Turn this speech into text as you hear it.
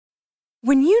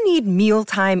When you need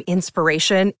mealtime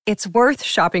inspiration, it's worth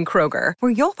shopping Kroger,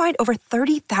 where you'll find over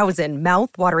 30,000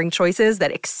 mouth-watering choices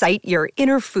that excite your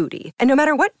inner foodie. And no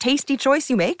matter what tasty choice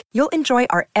you make, you'll enjoy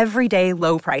our everyday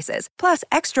low prices, plus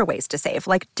extra ways to save,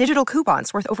 like digital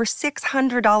coupons worth over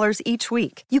 $600 each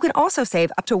week. You can also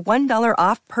save up to $1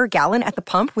 off per gallon at the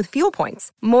pump with fuel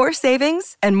points. More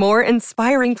savings and more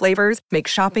inspiring flavors make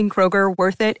shopping Kroger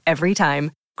worth it every time.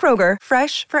 Kroger,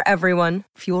 fresh for everyone.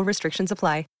 Fuel restrictions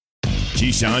apply.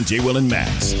 Keyshawn, J. Will, and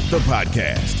Max, the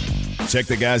podcast. Check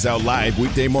the guys out live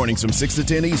weekday mornings from 6 to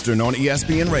 10 Eastern on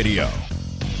ESPN Radio.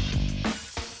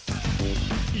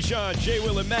 Keyshawn, J.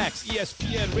 Will, and Max,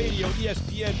 ESPN Radio,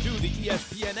 ESPN2, the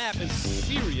ESPN app, and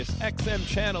Sirius XM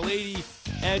Channel 80,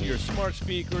 and your smart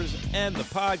speakers, and the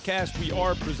podcast. We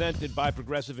are presented by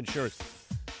Progressive Insurance.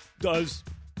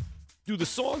 Do the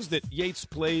songs that Yates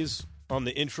plays on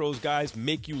the intros, guys,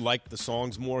 make you like the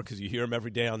songs more because you hear them every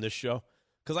day on this show?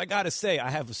 Because I got to say, I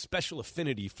have a special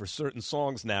affinity for certain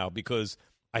songs now because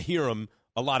I hear them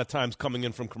a lot of times coming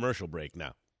in from commercial break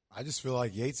now. I just feel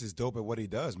like Yates is dope at what he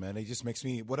does, man. He just makes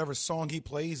me, whatever song he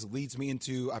plays leads me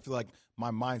into, I feel like, my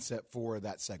mindset for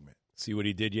that segment. See what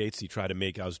he did, Yates? He tried to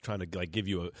make, I was trying to like give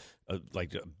you a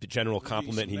general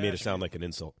compliment, and he made it sound like an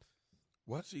insult.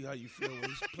 What? See how you feel when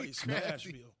you play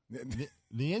Smashville.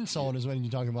 The insult is when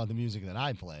you're talking about the music that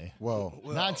I play. Well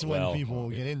that's when people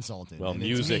get insulted. Well, and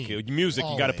music, you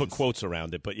got to put quotes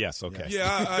around it, but yes, okay.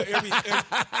 Yeah,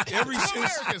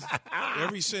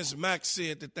 ever since Max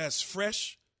said that's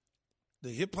fresh, the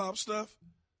hip-hop stuff,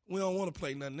 we don't want to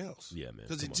play nothing else. Yeah, man.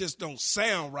 Because it just don't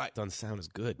sound right. Doesn't sound as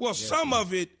good. Well, some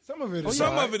of it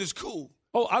is cool.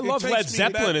 Oh, I love Led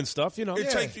Zeppelin and stuff, you know. It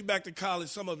takes me back to college.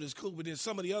 Some of it is cool, but then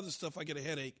some of the other stuff I get a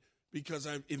headache because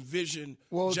I envision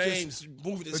James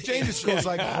moving his head. James just goes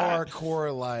like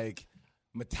hardcore, like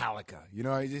Metallica. You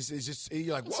know, it's just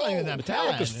you're like, whoa.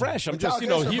 Metallica's fresh. I'm just,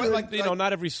 hearing,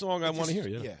 not every song I want to hear.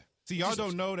 Yeah. See, y'all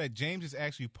don't know that James is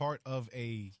actually part of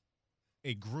a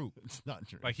group. It's not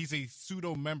true. Like, he's a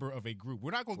pseudo member of a group.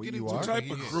 We're not going to get into what type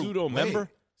of group? Pseudo member?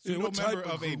 Pseudo-member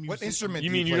of a musician. What instrument you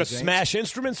do mean you you just James? smash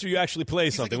instruments, or you actually play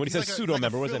something? When he says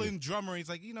pseudo-member, what does that mean? Drummer. He's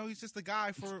like, he's just the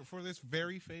guy for this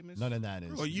very famous. None of that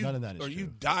is. Are true. You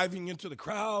diving into the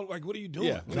crowd? Like, what are you doing?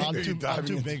 Yeah. No, I'm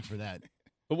too big for that.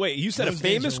 But wait, you said Those a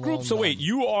famous days are group? long So wait,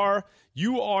 gone.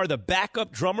 you are the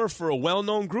backup drummer for a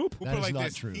well-known group? We'll That put it is like not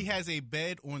this. true. He has a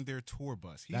bed on their tour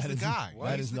bus. He's That the is- guy.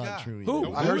 that He's is the not guy. true Who?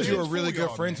 either. I heard you were Fool really good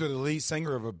y'all, friends man. with the lead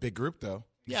singer of a big group, though.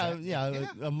 Yeah,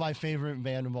 my favorite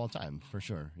band of all time, for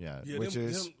sure. Yeah. Yeah, Which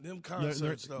is? them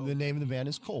concerts, though. The name of the band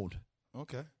is Cold.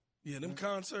 Okay. Yeah, them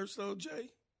concerts, though, Jay,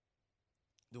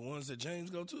 the ones that James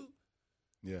go to,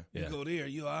 Yeah. you go there,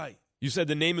 you all right. You said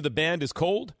the name of the band is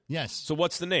Cold? Yes. So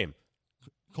what's the name?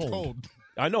 Cold.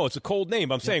 I know, it's a cold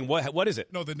name. I'm saying, what is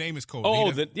it? No, the name is Cold.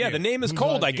 Oh, the name is Who's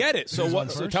Cold. on- I get it. So who's on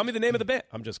what? So first? tell me the name of the band.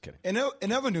 I'm just kidding.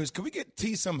 In other news, can we get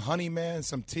T some honey, man?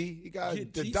 Some tea? You got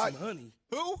Get the tea, doc. some honey.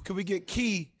 Who? Can we get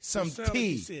Key some You sound like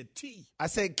tea? you said tea. I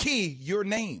said Key, your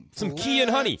name. Some Key and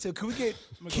honey. So can we get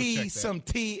go Key check that. some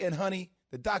tea and honey?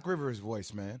 The Doc Rivers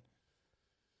voice, man.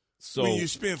 So When you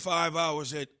spend 5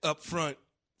 hours up front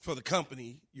for the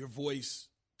company, your voice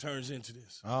turns into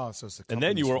this. Oh, so it's a and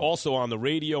then you were company's also on the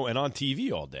radio and on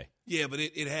TV all day. Yeah, but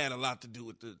it had a lot to do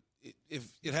with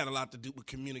it had a lot to do with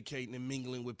communicating and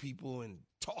mingling with people and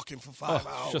talking for 5 hours.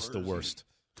 It's just the worst.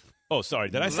 Oh, sorry.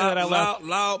 Did I say that out loud?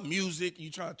 Loud music. You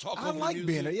try to talk fault. I over like the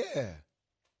being music. there.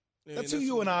 Yeah. That's who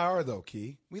you and I are, though,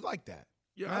 Key. We like that.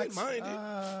 Yeah, I ain't mind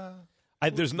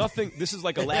it. There's nothing. This is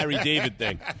like a Larry David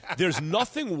thing. There's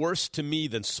nothing worse to me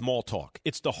than small talk.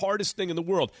 It's the hardest thing in the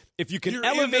world. If you can You're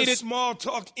elevate in the it, small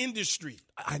talk industry.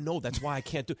 I know that's why I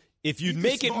can't do. If you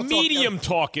make it medium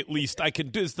talk, at least I can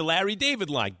do. It's the Larry David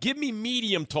line. Give me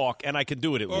medium talk, and I can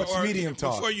do it at least. Or medium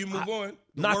talk? Before you move on,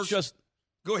 the Not worst- just.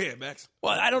 Go ahead, Max.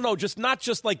 Well, I don't know. Not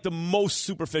just like the most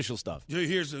superficial stuff.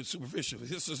 Here's the superficial.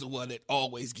 This is the one that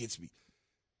always gets me.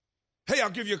 Hey,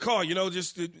 I'll give you a call.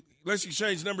 Let's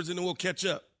exchange numbers and then we'll catch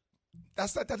up.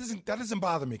 That doesn't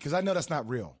bother me because I know that's not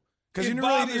real. Because It you're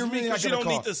bothers really me not because you gonna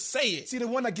don't call. need to say it. See, the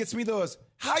one that gets me though is,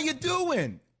 "How you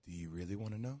doing? Do you really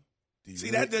want to know? Do you See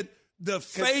really? that the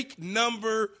fake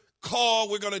number call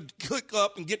we're gonna click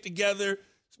up and get together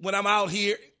when I'm out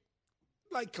here.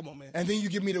 Like, come on, man. And then you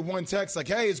give me the one text like,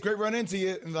 "Hey, it's great running into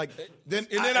you," and like, then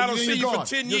I don't see you you're for gone.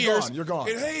 10 You're years. Gone. You're gone.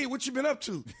 And hey, what you been up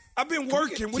to? I've been Can we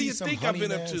working. get What do tea, you some think honey, I've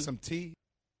been man, up to? Some tea.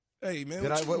 Hey, man.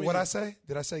 What I say?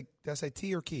 Did I say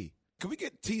tea or key? Can we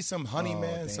get tea, some honey,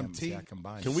 man, damn, some tea? see, I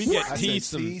combined. Can we get I tea,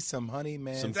 said tea, some honey,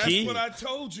 man? some That's key? what I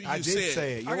told you. I You did said.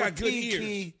 say it. I got good key, ears.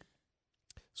 key.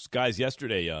 Guys,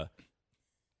 yesterday,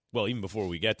 well, even before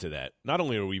we get to that, not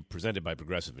only are we presented by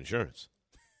Progressive Insurance,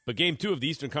 But Game 2 of the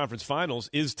Eastern Conference Finals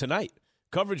is tonight.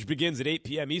 Coverage begins at 8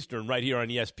 p.m. Eastern right here on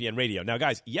ESPN Radio. Now,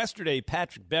 guys, yesterday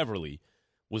Patrick Beverley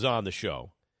was on the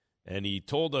show, and he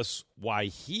told us why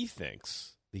he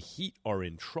thinks the Heat are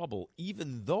in trouble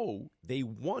even though they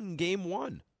won Game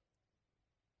 1.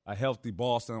 A healthy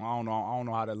Boston, I don't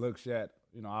know how that looks yet.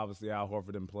 Obviously Al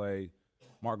Horford didn't play.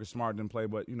 Marcus Smart didn't play.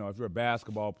 But, if you're a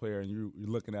basketball player and you're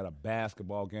looking at a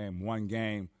basketball game, one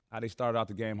game, how they started out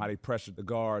the game, how they pressured the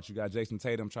guards. You got Jason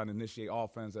Tatum trying to initiate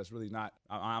offense. That's really not –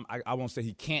 I won't say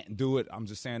he can't do it. I'm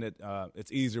just saying that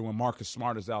it's easier when Marcus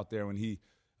Smart is out there when he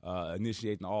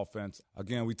initiating the offense.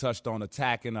 Again, we touched on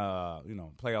attacking,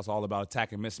 playoffs all about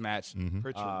attacking mismatch.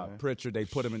 Pritchard, Pritchard, they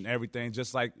put him in everything.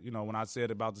 Just like, when I said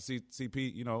about the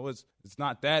CP, it's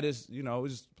not that. It's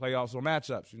just playoffs or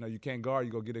matchups. You can't guard,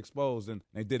 you go get exposed. And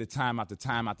they did it time after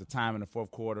time after time in the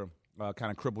fourth quarter.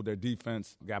 Kind of crippled their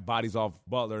defense, got bodies off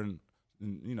Butler,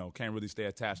 and can't really stay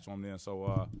attached to him then.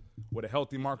 So with a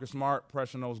healthy Marcus Smart,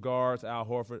 pressuring those guards, Al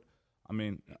Horford,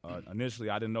 initially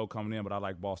I didn't know coming in, but I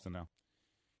like Boston now.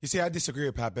 You see, I disagree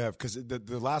with Pat Bev because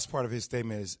the last part of his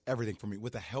statement is everything for me,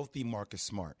 with a healthy Marcus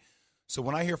Smart. So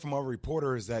when I hear from our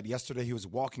reporters that yesterday he was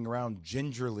walking around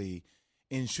gingerly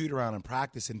in shoot-around in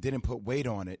practice and didn't put weight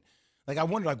on it, I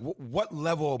wonder, what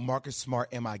level of Marcus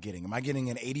Smart am I getting? Am I getting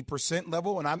an 80%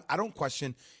 level? And I don't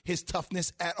question his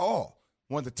toughness at all.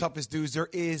 One of the toughest dudes there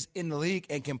is in the league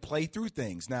and can play through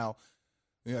things. Now,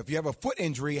 if you have a foot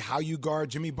injury, how you guard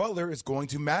Jimmy Butler is going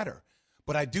to matter.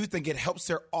 But I do think it helps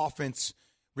their offense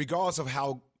regardless of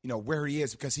how, where he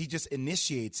is, because he just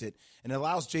initiates it and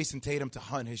allows Jason Tatum to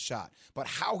hunt his shot. But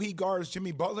how he guards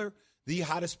Jimmy Butler, the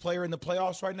hottest player in the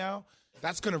playoffs right now,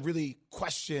 that's going to really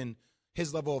question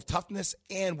his level of toughness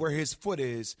and where his foot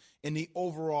is in the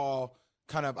overall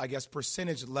kind of,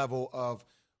 percentage level of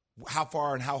how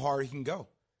far and how hard he can go.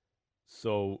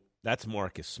 So that's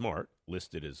Marcus Smart,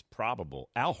 listed as probable.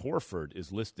 Al Horford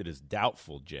is listed as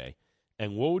doubtful, Jay.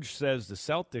 And Woj says the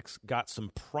Celtics got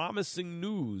some promising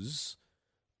news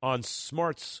on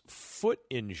Smart's foot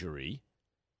injury.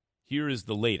 Here is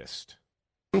the latest.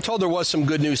 I'm told there was some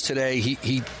good news today.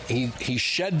 He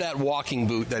shed that walking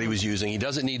boot that he was using. He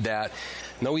doesn't need that.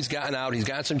 No, he's gotten out. He's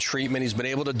gotten some treatment. He's been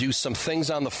able to do some things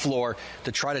on the floor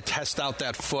to try to test out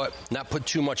that foot, not put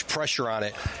too much pressure on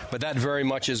it. But that very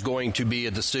much is going to be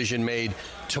a decision made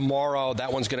tomorrow.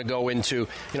 That one's going to go into,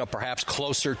 perhaps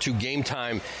closer to game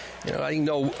time. I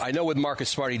know with Marcus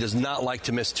Smart, he does not like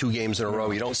to miss 2 games in a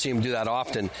row. You don't see him do that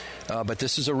often. But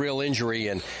this is a real injury,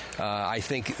 and I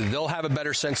think they'll have a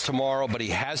better sense tomorrow. But he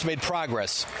has made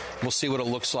progress. We'll see what it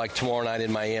looks like tomorrow night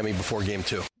in Miami before game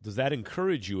 2. Does that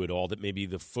encourage you at all that maybe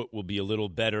the foot will be a little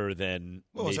better than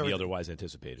maybe otherwise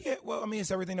anticipated? Yeah, it's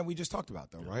everything that we just talked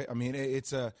about, though, right?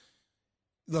 It's a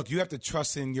look. You have to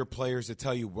trust in your players to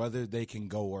tell you whether they can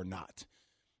go or not.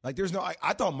 There's no.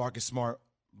 I thought Marcus Smart,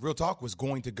 real talk, was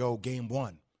going to go game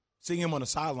 1. Seeing him on the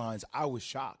sidelines, I was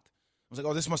shocked. I was like,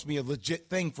 oh, this must be a legit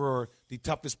thing for the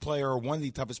toughest player or one of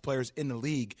the toughest players in the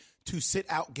league to sit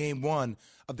out game 1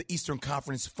 of the Eastern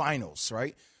Conference Finals,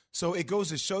 right? So it goes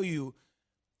to show you,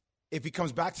 if he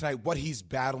comes back tonight, what he's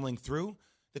battling through.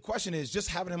 The question is, just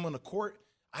having him on the court,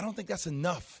 I don't think that's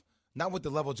enough. Not with the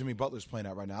level Jimmy Butler's playing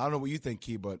at right now. I don't know what you think,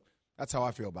 Key, but that's how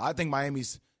I feel about it. I think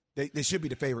Miami's they should be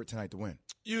the favorite tonight to win.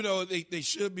 They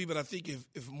should be, but I think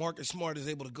if Marcus Smart is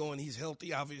able to go and he's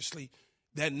healthy, obviously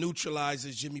that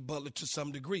neutralizes Jimmy Butler to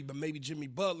some degree. But maybe Jimmy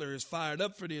Butler is fired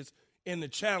up for this in the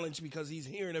challenge because he's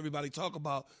hearing everybody talk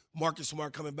about Marcus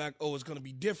Smart coming back. Oh, it's going to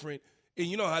be different. And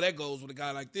you know how that goes with a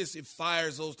guy like this. It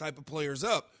fires those type of players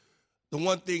up. The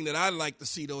one thing that I'd like to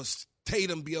see, though, is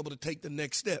Tatum be able to take the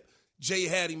next step. Jay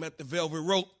had him at the velvet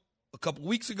rope a couple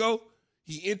weeks ago.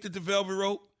 He entered the velvet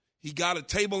rope. He got a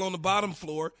table on the bottom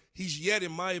floor. He's yet,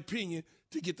 in my opinion,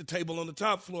 to get the table on the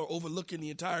top floor overlooking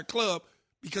the entire club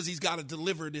because he's got to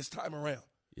deliver this time around.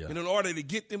 Yeah. And in order to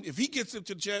get them, if he gets them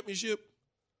to the championship,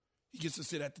 he gets to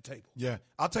sit at the table. Yeah.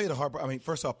 I'll tell you the hard part.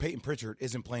 First off, Peyton Pritchard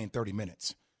isn't playing 30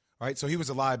 minutes. Right, so he was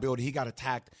a liability. He got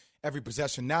attacked every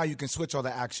possession. Now you can switch all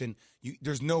the action.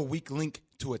 There's no weak link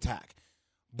to attack.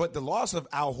 But the loss of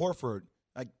Al Horford,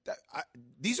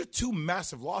 these are 2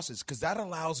 massive losses because that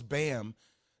allows Bam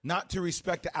not to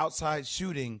respect the outside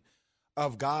shooting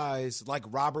of guys like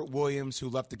Robert Williams, who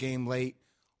left the game late,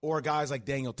 or guys like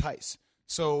Daniel Tice.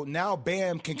 So now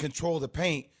Bam can control the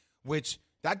paint, which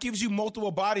that gives you multiple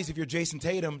bodies if you're Jason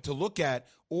Tatum to look at,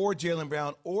 or Jaylen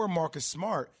Brown, or Marcus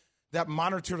Smart, that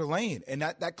monitor the lane, and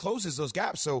that closes those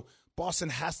gaps. So Boston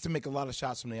has to make a lot of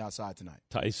shots from the outside tonight.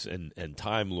 Tice and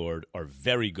Time Lord are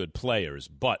very good players,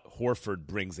 but Horford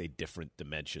brings a different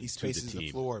dimension to the team. He spaces the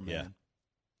floor, man. Yeah.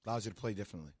 Allows you to play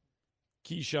differently.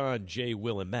 Keyshawn, Jay,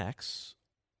 Will, and Max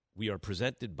We are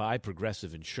presented by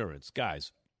Progressive Insurance.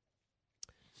 Guys,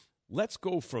 let's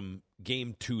go from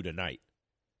Game 2 tonight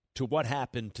to what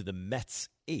happened to the Mets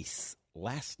ace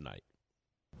last night.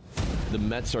 The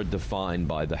Mets are defined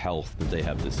by the health that they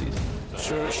have this season.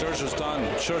 Scherzer's done.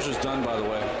 Scherzer's done, by the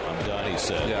way. I'm done, he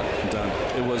said. Yeah, I'm done.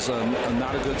 It was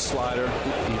not a good slider.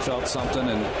 He felt something,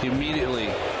 and he immediately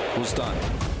was done.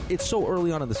 It's so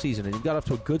early on in the season, and you got off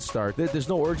to a good start. There's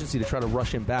no urgency to try to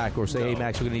rush him back or say, hey,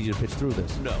 Max, we're going to need you to pitch through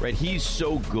this. No. Right? He's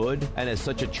so good and has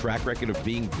such a track record of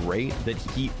being great that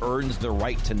he earns the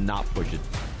right to not push it.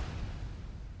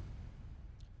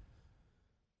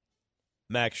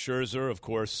 Max Scherzer, of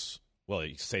course, well,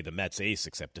 you say the Mets ace,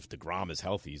 except if DeGrom is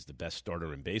healthy, he's the best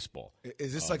starter in baseball.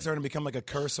 Is this like starting to become like a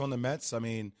curse on the Mets? I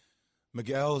mean,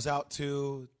 Miguel's out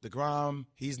too, DeGrom,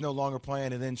 he's no longer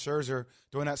playing, and then Scherzer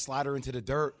throwing that slider into the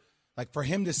dirt. Like, for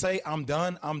him to say, I'm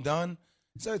done,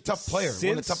 it's a tough player,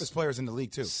 one of the toughest players in the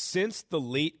league too. Since the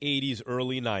late 80s,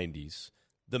 early 90s,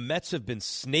 the Mets have been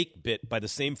snake bit by the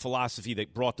same philosophy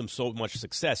that brought them so much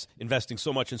success, investing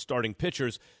so much in starting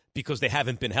pitchers, because they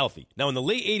haven't been healthy. Now, in the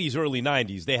late 80s, early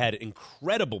 90s, they had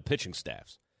incredible pitching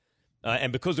staffs.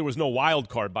 And because there was no wild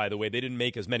card, by the way, they didn't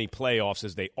make as many playoffs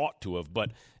as they ought to have.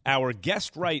 But our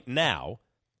guest right now,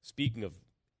 speaking of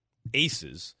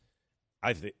aces,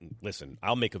 listen,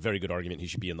 I'll make a very good argument he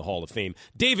should be in the Hall of Fame.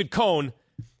 David Cone,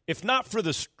 if not for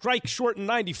the strike-shortened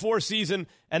 94 season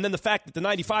and then the fact that the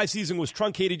 95 season was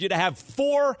truncated, you'd have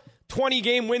 4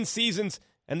 20-game win seasons,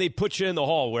 and they put you in the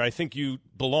Hall where I think you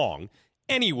belong.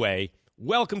 Anyway,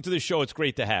 welcome to the show. It's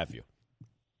great to have you.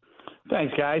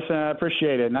 Thanks, guys.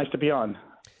 Appreciate it. Nice to be on.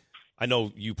 I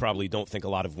know you probably don't think a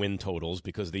lot of win totals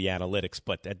because of the analytics,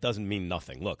 but that doesn't mean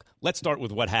nothing. Look, let's start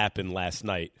with what happened last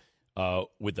night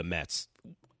with the Mets.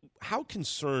 How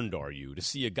concerned are you to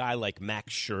see a guy like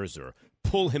Max Scherzer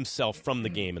pull himself from the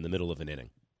game in the middle of an inning?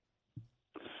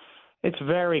 It's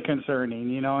very concerning.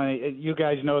 You know, you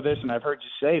guys know this, and I've heard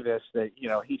you say this, that, you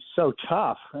know, he's so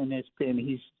tough, and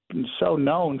he's so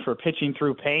known for pitching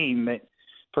through pain that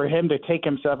for him to take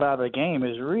himself out of the game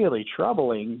is really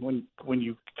troubling when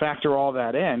you factor all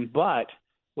that in. But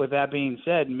with that being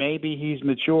said, maybe he's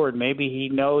matured. Maybe he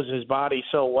knows his body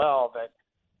so well that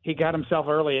he got himself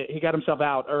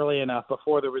out early enough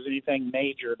before there was anything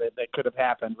major that could have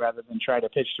happened, rather than try to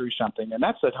pitch through something. And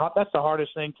that's the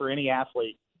hardest thing for any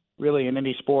athlete, really, in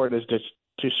any sport, is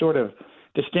to sort of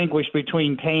distinguish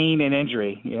between pain and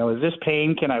injury. You know, is this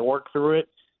pain? Can I work through it?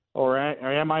 Or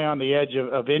am I on the edge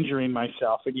of injuring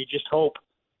myself? And you just hope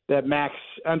that Max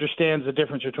understands the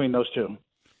difference between those two.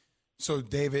 So,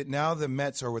 David, now the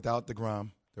Mets are without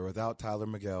DeGrom. They're without Tyler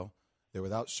Miguel. They're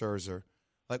without Scherzer.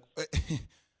 Like,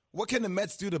 what can the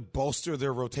Mets do to bolster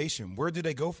their rotation? Where do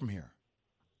they go from here?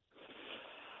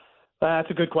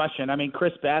 That's a good question. I mean,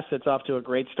 Chris Bassett's off to a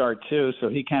great start, too, so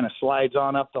he kind of slides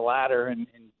on up the ladder and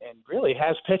really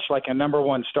has pitched like a number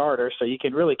one starter, so you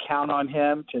can really count on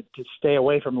him to stay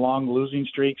away from long losing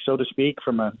streaks, so to speak,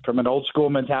 from an old-school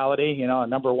mentality. You know, a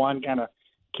number one kind of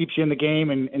keeps you in the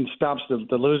game and stops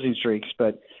the losing streaks.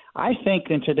 But I think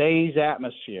in today's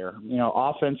atmosphere, you know,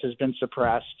 offense has been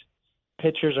suppressed.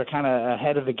 Pitchers are kind of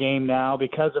ahead of the game now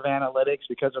because of analytics,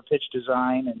 because of pitch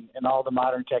design and all the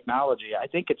modern technology. I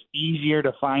think it's easier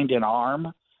to find an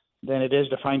arm than it is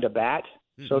to find a bat,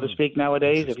 so to speak,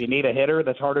 nowadays. If you need a hitter,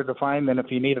 that's harder to find than if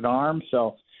you need an arm.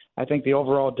 So I think the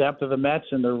overall depth of the Mets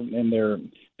and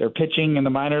their pitching in the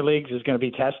minor leagues is going to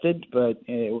be tested. But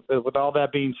with all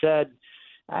that being said,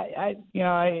 I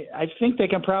think they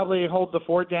can probably hold the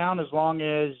fort down as long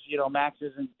as, you know, Max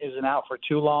isn't out for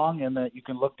too long, and that you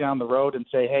can look down the road and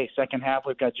say, hey, second half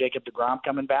we've got Jacob DeGrom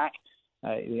coming back.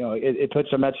 It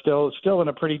puts them at still in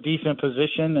a pretty decent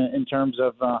position in terms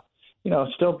of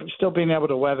still being able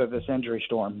to weather this injury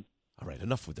storm. All right,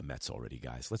 enough with the Mets already,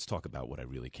 guys. Let's talk about what I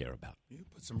really care about. You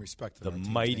put some respect to the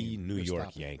mighty New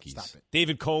York Yankees.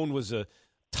 David Cone was a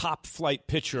top-flight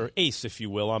pitcher, ace, if you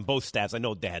will, on both staffs. I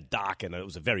know they had Doc, and it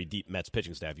was a very deep Mets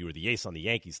pitching staff. You were the ace on the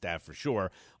Yankees staff for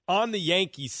sure. On the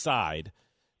Yankees side,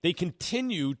 they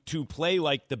continue to play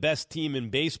like the best team in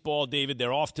baseball, David.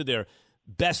 They're off to their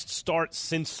best start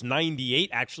since 98.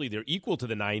 Actually, they're equal to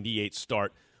the 98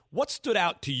 start. What stood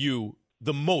out to you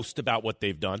the most about what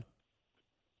they've done?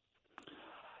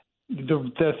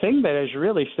 The thing that has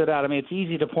really stood out, I mean, it's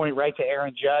easy to point right to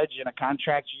Aaron Judge in a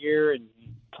contract year and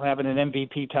having an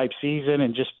MVP-type season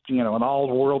and just, you know, an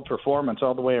all-world performance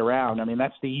all the way around. I mean,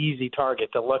 that's the easy target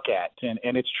to look at,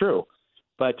 and it's true.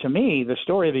 But to me, the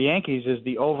story of the Yankees is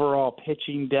the overall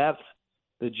pitching depth,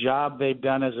 the job they've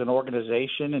done as an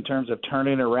organization in terms of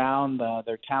turning around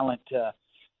their talent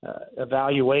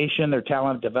evaluation, their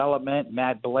talent development.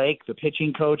 Matt Blake, the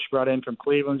pitching coach brought in from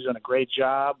Cleveland, has done a great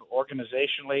job.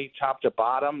 Organizationally, top to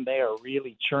bottom, they are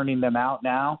really churning them out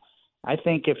now. I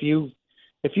think if you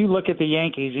look at the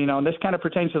Yankees, and this kind of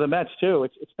pertains to the Mets too,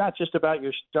 it's not just about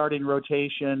your starting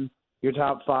rotation, your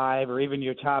top 5, or even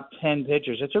your top 10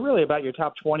 pitchers. It's really about your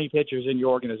top 20 pitchers in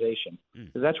your organization.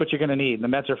 Because that's what you're going to need. The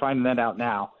Mets are finding that out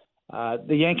now.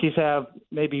 The Yankees have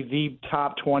maybe the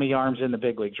top 20 arms in the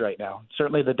big leagues right now.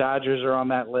 Certainly the Dodgers are on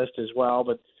that list as well,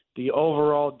 but the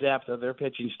overall depth of their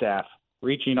pitching staff,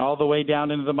 reaching all the way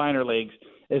down into the minor leagues,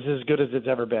 is as good as it's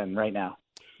ever been right now.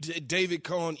 David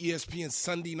Cohn, ESPN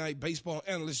Sunday Night Baseball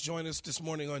analyst, joined us this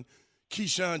morning on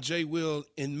Keyshawn, J. Will,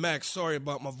 and Max. Sorry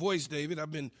about my voice, David.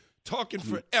 I've been talking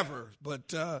forever,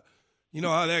 but you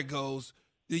know how that goes.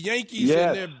 The Yankees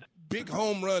and their big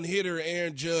home run hitter,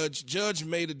 Aaron Judge. Judge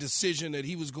made a decision that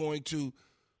he was going to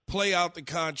play out the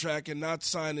contract and not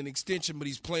sign an extension, but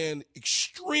he's playing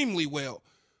extremely well.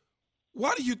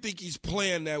 Why do you think he's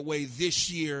playing that way this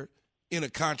year in a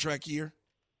contract year?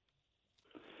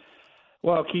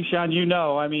 Well,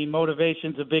 Keyshawn,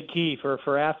 motivation's a big key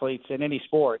for athletes in any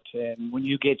sport. And when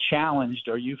you get challenged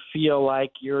or you feel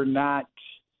like you're not,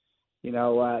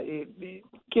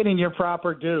 getting your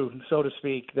proper due, so to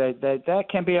speak, that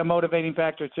can be a motivating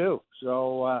factor too.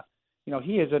 So,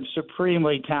 he is a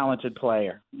supremely talented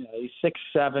player. He's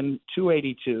 6'7",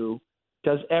 282,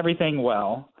 does everything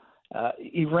well.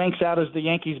 He ranks out as the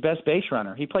Yankees' best base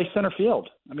runner. He plays center field.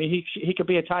 He could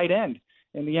be a tight end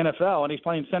in the NFL, and he's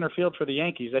playing center field for the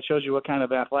Yankees. That shows you what kind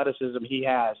of athleticism he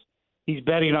has. He's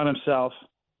betting on himself.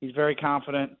 He's very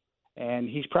confident. And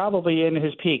he's probably in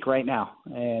his peak right now.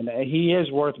 And he is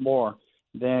worth more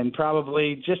than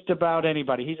probably just about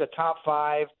anybody. He's a top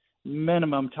 5,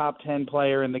 minimum top 10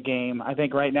 player in the game. I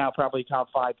think right now probably top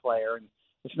 5 player. And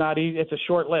it's not easy. It's a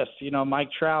short list. Mike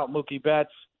Trout, Mookie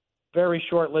Betts, very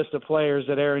short list of players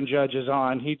that Aaron Judge is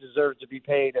on. He deserves to be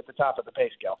paid at the top of the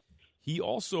pay scale. He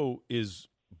also is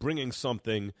bringing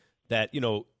something that,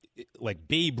 like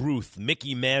Babe Ruth,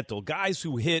 Mickey Mantle, guys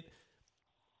who hit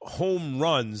home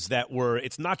runs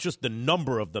it's not just the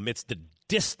number of them, it's the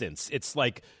distance. It's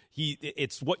like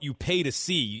it's what you pay to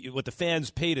see, what the fans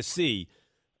pay to see.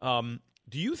 Do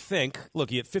you think,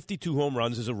 look, he hit 52 home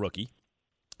runs as a rookie,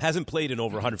 hasn't played in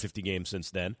over 150 games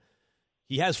since then.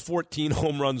 He has 14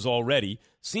 home runs already.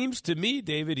 Seems to me,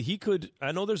 David, he could,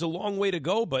 I know there's a long way to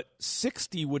go, but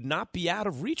 60 would not be out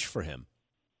of reach for him.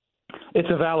 It's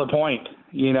a valid point,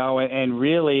 and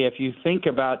really if you think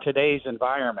about today's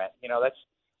environment, that's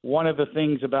one of the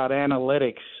things about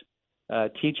analytics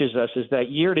teaches us is that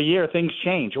year to year things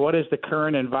change. What is the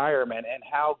current environment and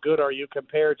how good are you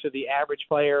compared to the average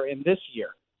player in this year?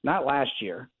 Not last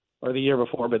year or the year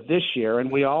before, but this year.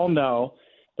 And we all know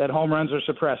that home runs are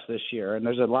suppressed this year, and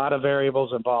there's a lot of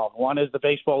variables involved. One is the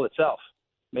baseball itself.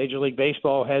 Major League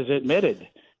Baseball has admitted,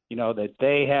 that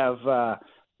they have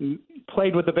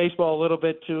played with the baseball a little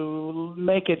bit to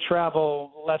make it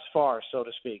travel less far, so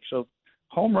to speak. So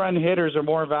home run hitters are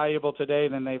more valuable today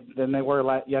than they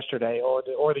were yesterday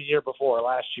or the year before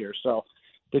last year. So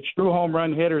the true home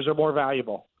run hitters are more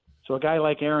valuable. So a guy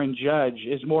like Aaron Judge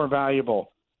is more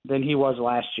valuable than he was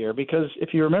last year because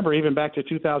if you remember, even back to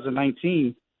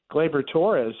 2019, Gleyber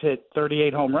Torres hit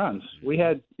 38 home runs. We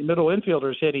had middle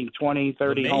infielders hitting 20,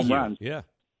 30 home runs. Yeah.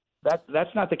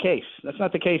 That's not the case. That's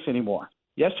not the case anymore.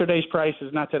 Yesterday's price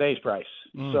is not today's price.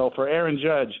 So for Aaron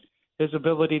Judge, his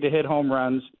ability to hit home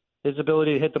runs, his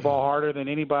ability to hit the ball harder than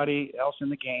anybody else in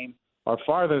the game or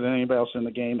farther than anybody else in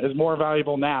the game is more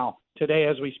valuable now, today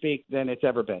as we speak, than it's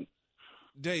ever been.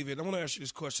 David, I want to ask you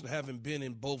this question, having been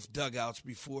in both dugouts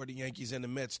before, the Yankees and the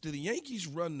Mets. Do the Yankees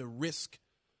run the risk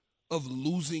of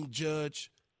losing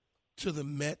Judge to the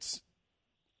Mets?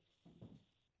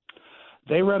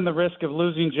 They run the risk of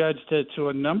losing Judge to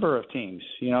a number of teams.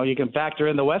 You can factor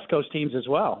in the West Coast teams as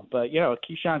well. But,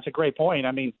 Keyshawn's a great point.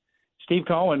 Steve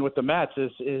Cohen with the Mets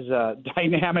is a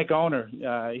dynamic owner.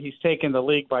 He's taken the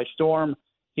league by storm.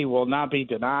 He will not be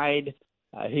denied.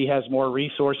 He has more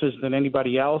resources than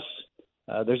anybody else.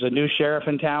 There's a new sheriff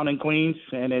in town in Queens,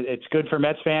 and it's good for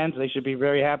Mets fans. They should be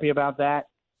very happy about that.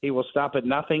 He will stop at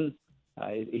nothing.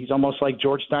 He's almost like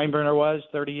George Steinbrenner was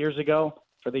 30 years ago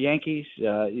for the Yankees.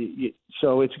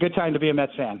 So it's a good time to be a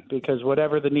Mets fan because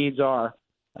whatever the needs are,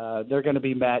 they're going to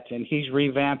be met, and he's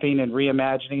revamping and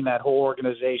reimagining that whole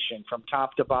organization from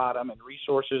top to bottom, and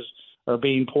resources are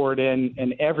being poured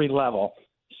in every level.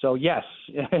 So, yes,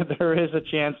 there is a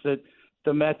chance that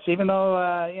the Mets, even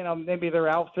though, maybe their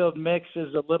outfield mix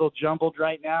is a little jumbled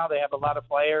right now, they have a lot of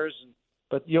players,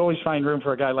 but you always find room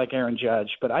for a guy like Aaron Judge.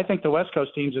 But I think the West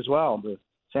Coast teams as well, the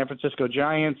San Francisco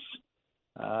Giants,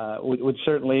 would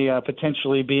certainly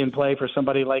potentially be in play for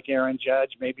somebody like Aaron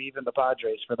Judge, maybe even the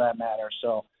Padres for that matter.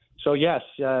 So yes,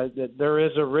 there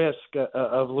is a risk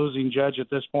of losing Judge at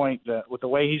this point with the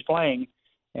way he's playing.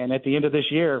 And at the end of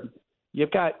this year,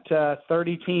 you've got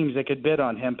 30 teams that could bid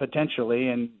on him potentially,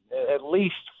 and at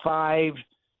least 5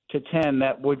 to 10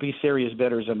 that would be serious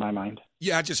bidders in my mind.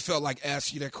 Yeah, I just felt like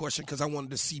asking you that question because I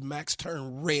wanted to see Max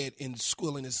turn red and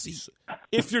squilling his seat.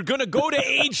 If you're going to go to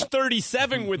age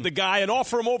 37 with the guy and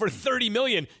offer him over $30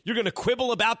 million, you're going to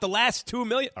quibble about the last $2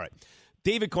 million? All right.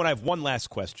 David Cohn, I have one last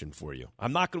question for you.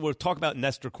 We'll talk about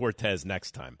Nestor Cortez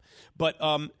next time. But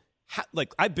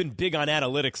I've been big on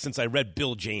analytics since I read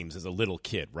Bill James as a little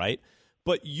kid, right?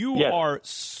 But you are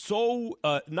so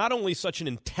not only such an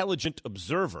intelligent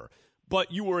observer,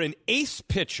 but you were an ace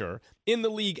pitcher in the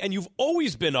league, and you've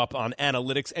always been up on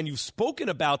analytics, and you've spoken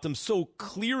about them so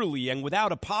clearly and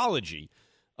without apology.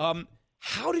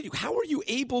 How are you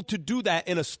able to do that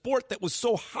in a sport that was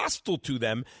so hostile to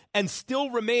them and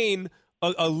still remain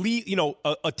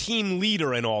a team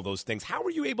leader and all those things? How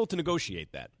were you able to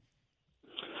negotiate that?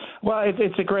 Well,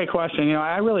 it's a great question.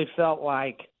 I really felt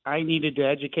like I needed to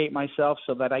educate myself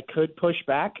so that I could push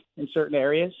back in certain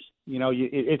areas.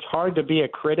 It's hard to be a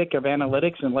critic of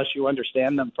analytics unless you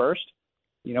understand them first.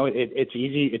 It's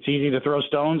easy to throw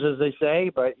stones, as they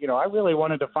say, but I really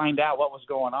wanted to find out what was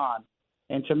going on.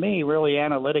 And to me, really,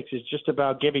 analytics is just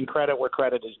about giving credit where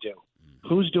credit is due.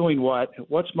 Who's doing what?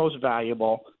 What's most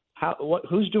valuable?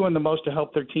 Who's doing the most to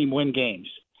help their team win games?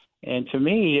 And to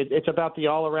me, it's about the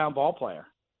all-around ball player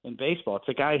in baseball. It's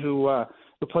the guy who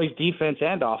plays defense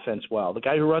and offense well, the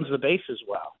guy who runs the bases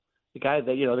well, the guy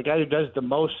who does the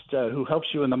most, who helps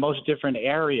you in the most different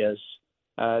areas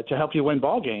to help you win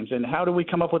ball games. And how do we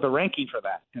come up with a ranking for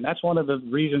that? And that's one of the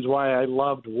reasons why I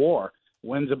loved WAR,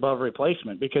 wins above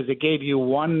replacement, because it gave you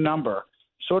one number,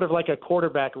 sort of like a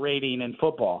quarterback rating in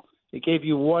football. It gave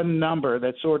you one number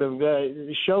that sort of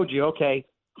showed you, okay,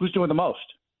 who's doing the most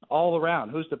all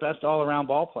around, who's the best all-around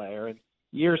ball player. And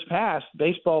years past,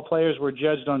 baseball players were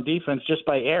judged on defense just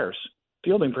by errors,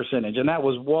 fielding percentage, and that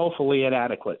was woefully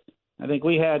inadequate. I think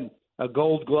we had a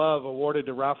Gold Glove awarded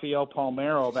to Rafael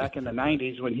Palmeiro back in the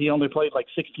 90s when he only played like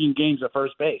 16 games at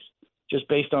first base, just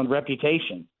based on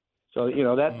reputation. So,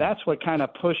 that's what kind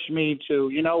of pushed me to,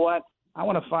 what? I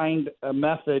want to find a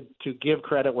method to give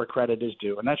credit where credit is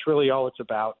due, and that's really all it's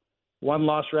about.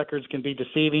 One-loss records can be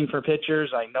deceiving for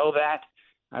pitchers. I know that.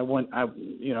 I won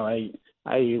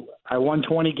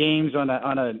 20 games on a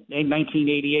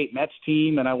 1988 Mets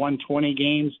team, and I won 20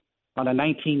 games on a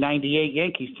 1998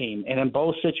 Yankees team. And in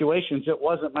both situations, it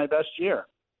wasn't my best year.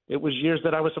 It was years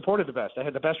that I was supported the best. I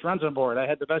had the best runs on board. I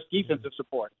had the best defensive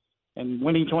support. And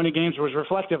winning 20 games was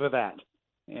reflective of that.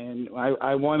 And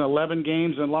I won 11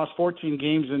 games and lost 14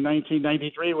 games in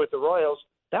 1993 with the Royals.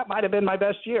 That might have been my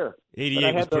best year.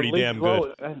 88 was pretty damn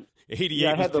good. 88 I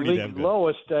had was pretty the damn league's good.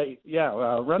 lowest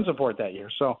run support that year.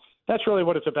 So that's really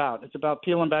what it's about. It's about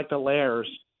peeling back the layers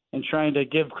and trying to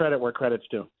give credit where credit's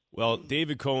due. Well,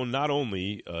 David Cohn, not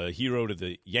only a hero to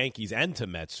the Yankees and to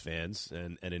Mets fans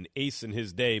and an ace in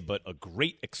his day, but a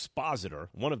great expositor,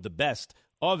 one of the best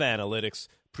of analytics.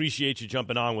 Appreciate you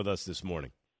jumping on with us this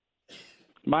morning.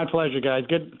 My pleasure, guys.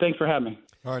 Good. Thanks for having me.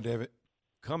 All right, David.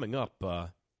 Coming up,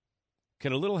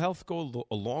 can a little health go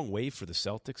a long way for the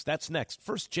Celtics? That's next.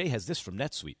 First, Jay has this from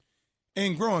NetSuite.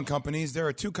 In growing companies, there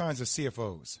are two kinds of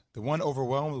CFOs. The one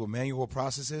overwhelmed with manual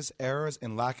processes, errors,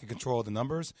 and lack of control of the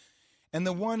numbers, and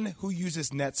the one who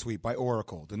uses NetSuite by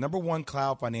Oracle, the #1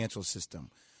 cloud financial system.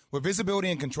 With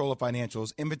visibility and control of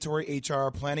financials, inventory,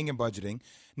 HR, planning, and budgeting,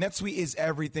 NetSuite is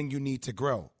everything you need to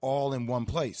grow, all in one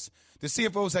place. The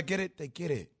CFOs that get it, they get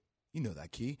it. You know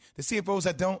that key. The CFOs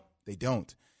that don't, they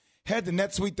don't. Head to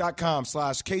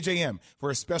netsuite.com/KJM for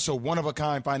a special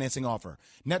one-of-a-kind financing offer.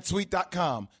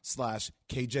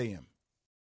 netsuite.com/KJM.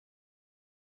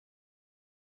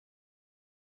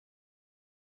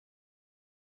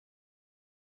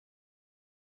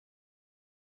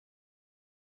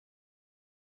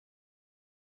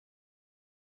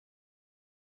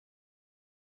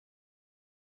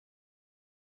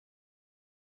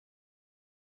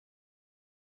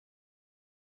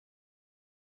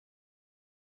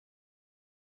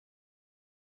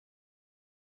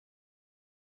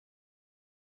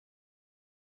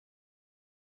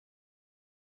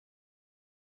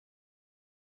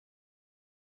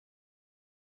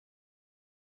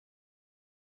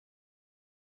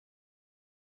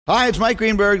 Hi, it's Mike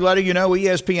Greenberg letting you know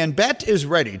ESPN Bet is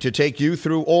ready to take you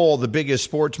through all the biggest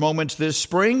sports moments this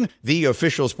spring. The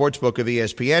official sportsbook of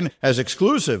ESPN has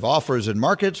exclusive offers and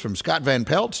markets from Scott Van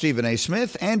Pelt, Stephen A.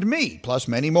 Smith, and me, plus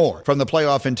many more. From the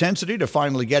playoff intensity to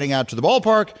finally getting out to the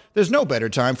ballpark, there's no better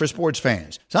time for sports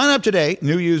fans. Sign up today.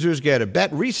 New users get a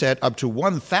bet reset up to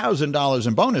 $1,000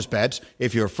 in bonus bets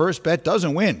if your first bet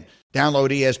doesn't win.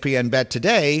 Download ESPN Bet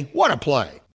today. What a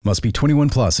play. Must be 21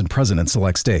 plus and present in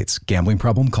select states. Gambling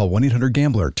problem? Call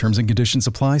 1-800-GAMBLER. Terms and conditions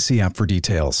apply. See app for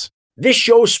details. This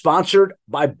show is sponsored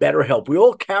by BetterHelp. We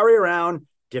all carry around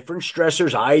different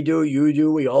stressors. I do, you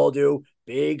do, we all do,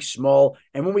 big, small.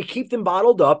 And when we keep them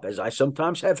bottled up, as I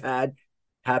sometimes have had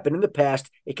happen in the past,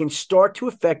 it can start to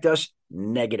affect us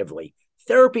negatively.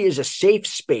 Therapy is a safe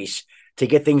space to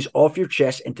get things off your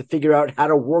chest and to figure out how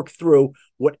to work through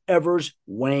whatever's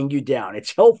weighing you down.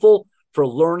 It's helpful for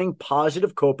learning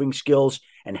positive coping skills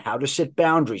and how to set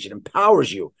boundaries. It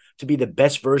empowers you to be the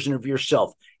best version of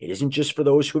yourself. It isn't just for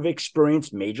those who have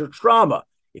experienced major trauma.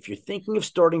 If you're thinking of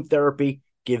starting therapy,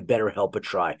 give BetterHelp a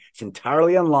try. It's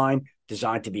entirely online,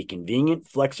 designed to be convenient,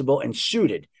 flexible, and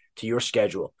suited to your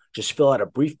schedule. Just fill out a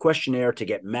brief questionnaire to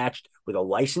get matched with a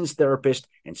licensed therapist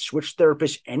and switch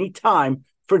therapists anytime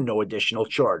for no additional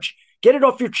charge. Get it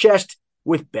off your chest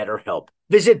with BetterHelp.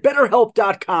 Visit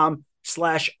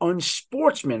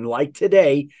BetterHelp.com/unsportsmanlike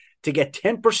today to get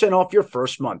 10% off your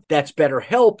first month. That's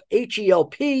BetterHelp,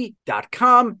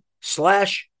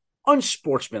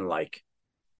 HELP.com/unsportsmanlike.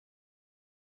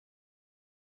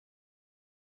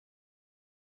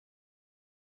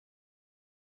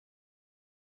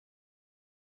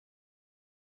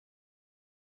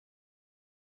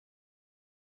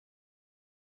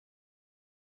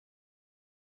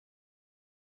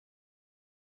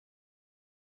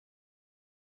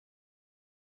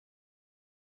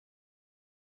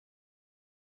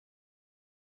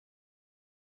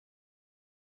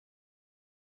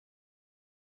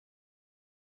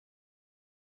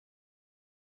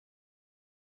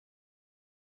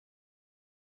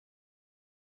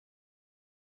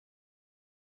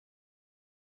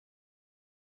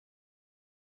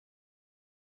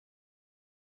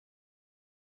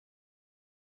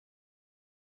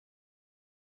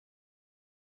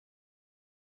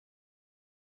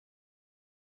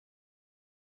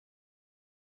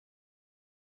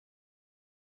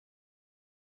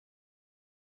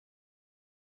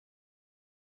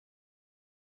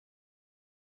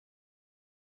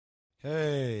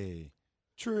 Hey,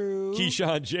 true.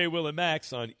 Keyshawn, J. Will, and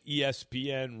Max on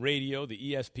ESPN Radio, the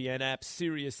ESPN app,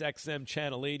 Sirius XM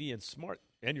Channel 80, and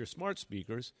your smart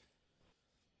speakers.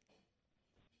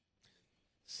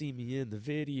 See me in the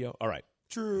video. All right.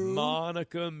 True.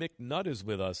 Monica McNutt is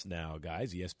with us now,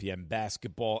 guys. ESPN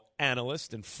basketball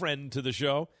analyst and friend to the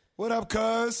show. What up,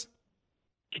 cuz?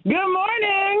 Good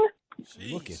morning.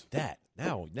 Jeez. Look at that.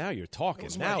 Now you're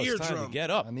talking. Now it's eardrum. time to get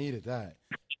up. I needed that.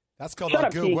 That's called Shut like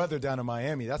up, good Keith. weather down in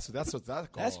Miami. That's what that's called.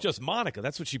 That's just Monica.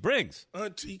 That's what she brings.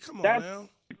 Auntie, come on That's- now.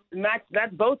 Max,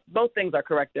 that's both things are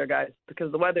correct there, guys,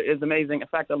 because the weather is amazing. In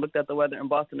fact, I looked at the weather in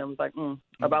Boston and was like,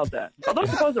 about that. Although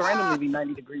it's supposed to randomly be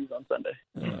 90 degrees on Sunday.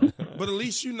 But at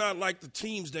least you're not like the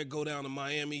teams that go down to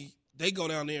Miami. They go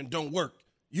down there and don't work.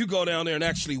 You go down there and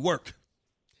actually work.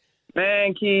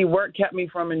 Man, Key, work kept me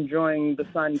from enjoying the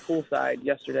sun poolside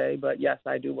yesterday, but yes,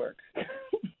 I do work.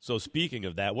 So speaking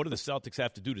of that, what do the Celtics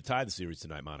have to do to tie the series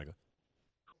tonight, Monica?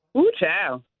 Ooh,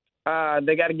 child.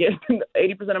 They got to get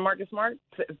 80% of Marcus Smart,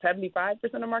 75%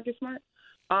 of Marcus Smart.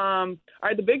 All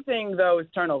right, the big thing, though, is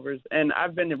turnovers, and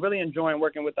I've been really enjoying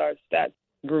working with our stats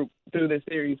group through this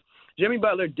series. Jimmy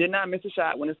Butler did not miss a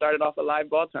shot when it started off a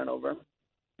live ball turnover,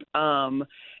 and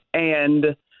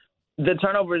the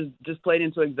turnovers just played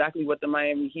into exactly what the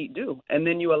Miami Heat do, and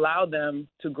then you allow them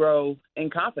to grow in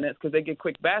confidence because they get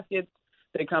quick baskets.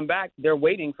 They come back, they're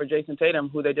waiting for Jason Tatum,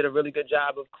 who they did a really good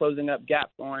job of closing up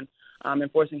gaps on and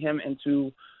forcing him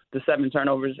into the 7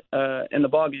 turnovers in the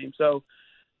ballgame. So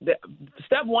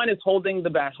step one is holding on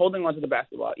to the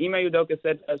basketball. Ime Udoka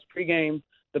said to us pregame,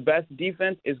 the best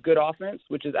defense is good offense,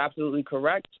 which is absolutely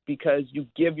correct because you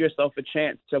give yourself a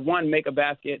chance to, one, make a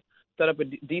basket, set up a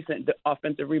decent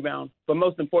offensive rebound, but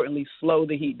most importantly, slow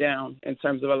the Heat down in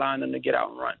terms of allowing them to get out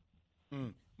and run.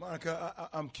 Monica,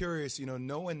 I'm curious,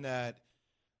 knowing that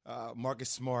Marcus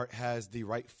Smart has the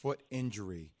right foot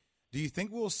injury, do you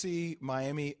think we'll see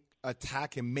Miami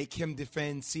attack and make him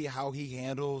defend, see how he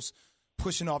handles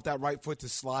pushing off that right foot to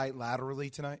slide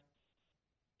laterally tonight?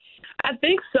 I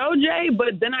think so, Jay,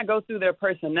 but then I go through their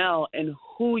personnel and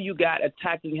who you got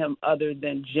attacking him other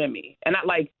than Jimmy. And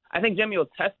I think Jimmy will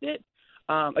test it.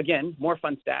 Again, more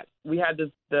fun stats. We had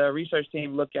the research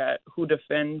team look at who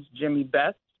defends Jimmy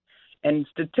best, And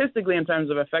statistically, in terms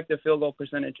of effective field goal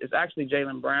percentage, it's actually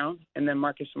Jaylen Brown, and then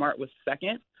Marcus Smart was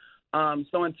second.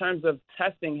 So in terms of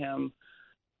testing him,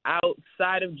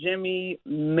 outside of Jimmy,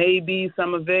 maybe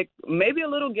some of Vic, maybe a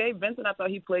little Gabe Vincent. I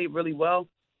thought he played really well.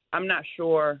 I'm not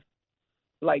sure,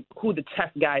 like, who the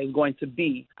test guy is going to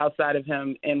be outside of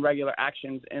him in regular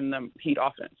actions in the Heat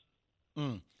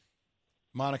offense.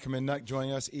 Monica McNutt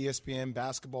joining us, ESPN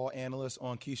basketball analyst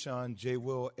on Keyshawn, J.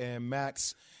 Will, and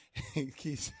Max.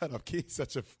 Keith, shut up. Keith's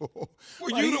such a fool. Well,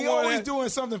 like, you the he one always doing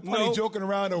something funny, joking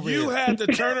around over here. You had to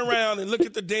turn around and look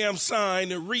at the damn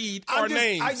sign and read our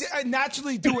names. I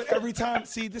naturally do it every time.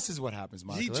 See, this is what happens,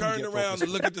 Monica. He turned around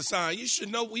and looked at the sign. You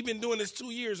should know we've been doing this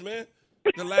 2 years, man.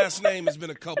 The last name has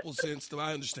been a couple since,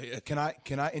 I understand.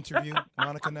 Can I interview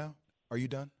Monica now? Are you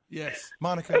done? Yes.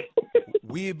 Monica,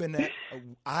 we have been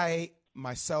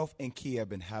myself and Key have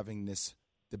been having this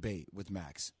debate with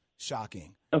Max.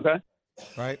 Shocking. Okay.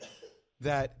 Right?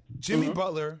 That Jimmy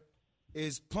Butler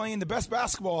is playing the best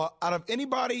basketball out of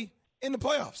anybody in the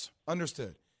playoffs.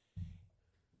 Understood.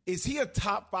 Is he a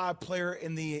top 5 player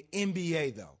in the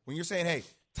NBA, though? When you're saying, hey,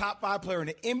 top 5 player in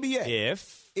the NBA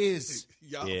if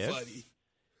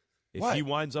he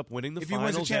winds up winning the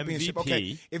finals wins a championship, MVP.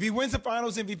 Okay. If he wins the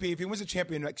finals MVP, if he wins a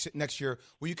champion next year,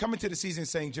 will you come into the season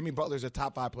saying Jimmy Butler is a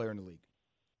top 5 player in the league?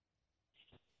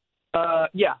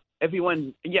 Yeah. If he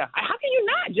wins, yeah. How can you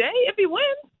not, Jay? If he wins,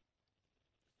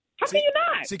 how can you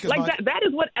not? That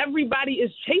is what everybody is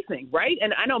chasing, right?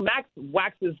 And I know Max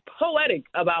waxes poetic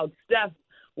about Steph,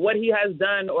 what he has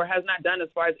done or has not done as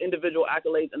far as individual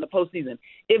accolades in the postseason.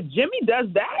 If Jimmy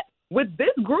does that with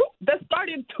this group that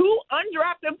started 2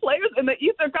 undrafted players in the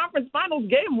Eastern Conference Finals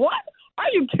game 1,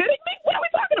 are you kidding me? What are we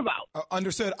talking about?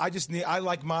 Understood. I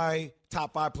like my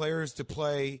top 5 players to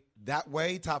play that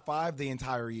way, top 5, the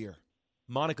entire year.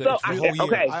 Monica, so it's the whole year.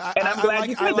 Okay, and I'm glad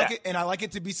you said that. And I like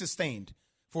it to be sustained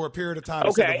for a period of time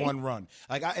instead of one run.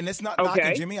 And it's not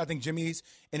knocking Jimmy. I think Jimmy's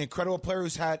an incredible player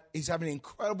he's having an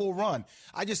incredible run.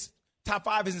 Top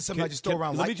 5 isn't something I just throw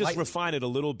around. Let me just refine it a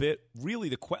little bit.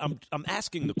 Really, I'm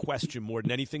asking the question more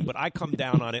than anything, but I come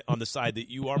down on it on the side that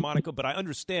you are, Monica. But I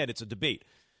understand it's a debate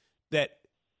that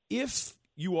if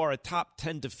you are a top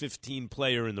 10 to 15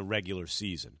 player in the regular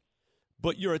season,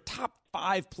 but you're a top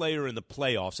 5 player in the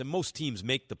playoffs, and most teams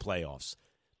make the playoffs,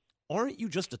 aren't you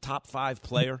just a top 5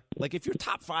 player? Like, if you're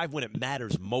top 5 when it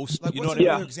matters most, like, you know what I mean?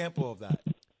 I mean? Another example of that.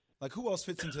 Like, who else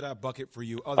fits into that bucket for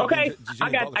you? Okay, I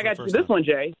got this one,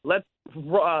 Jay. Let's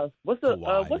what's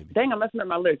dang, I'm messing up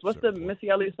my lyrics. What's the Missy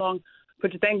Elliott song?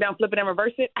 Put your thing down, flip it, and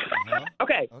reverse it.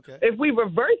 Okay. If we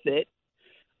reverse it,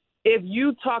 if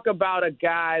you talk about a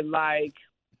guy like,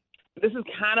 this is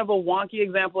kind of a wonky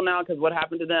example now because what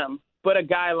happened to them, but a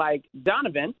guy like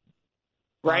Donovan,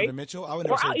 right? Donovan Mitchell. I would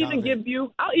never say I'll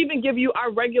even give you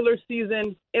our regular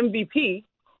season MVP,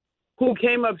 who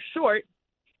came up short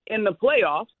in the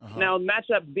playoffs. Now,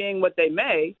 matchups being what they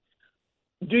may,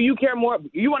 do you care more?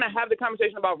 You want to have the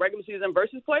conversation about regular season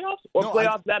versus playoffs, or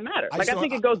playoffs that matter? I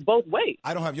think it goes both ways.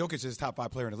 I don't have Jokic as top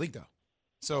 5 player in the league, though.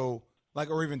 So,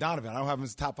 or even Donovan, I don't have him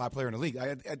as a top 5 player in the league.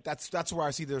 That's where I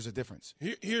see there's a difference.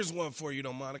 Here's one for you,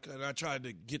 though, Monica, and I tried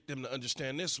to get them to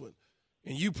understand this one,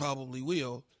 and you probably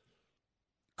will.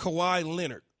 Kawhi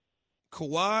Leonard.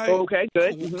 Okay,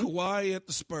 good. Kawhi at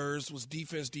the Spurs was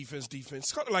defense.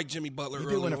 Kind of like Jimmy Butler. He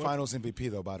did win a Finals MVP,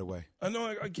 though, by the way. I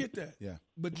know, I get that. Yeah.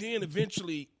 But then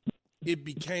eventually it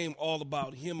became all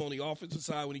about him on the offensive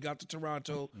side when he got to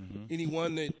Toronto, and he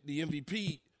won the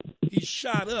MVP. He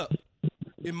shot up.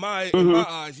 In my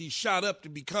eyes, he shot up to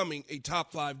becoming a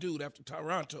top 5 dude after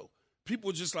Toronto. People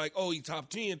were just like, oh, he top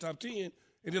 10, and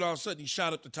then all of a sudden he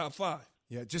shot up to top 5.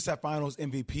 Yeah, just that Finals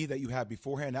MVP that you had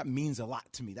beforehand, that means a lot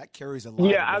to me. That carries a lot.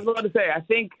 Yeah, I was about to say, I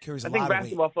think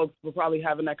basketball folks were probably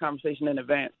having that conversation in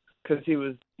advance because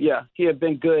he had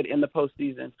been good in the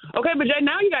postseason. Okay, but Jay,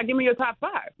 now you got to give me your top 5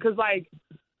 because, like,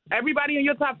 everybody in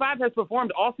your top 5 has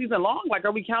performed all season long. Like,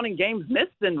 are we counting games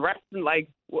missed and rest and, like,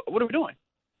 what are we doing?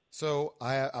 So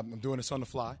I'm doing this on the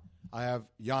fly. I have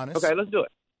Giannis. Okay, let's do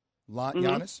it.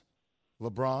 Giannis,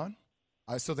 LeBron.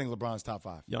 I still think LeBron's top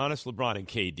 5. Giannis, LeBron, and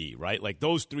KD, right? Like,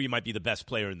 those 3 might be the best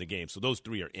player in the game. So those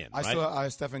 3 are in, right? I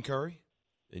have Stephen Curry.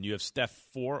 And you have Steph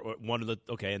 4, or one of the –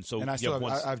 okay, and so – And I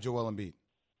have Joel Embiid.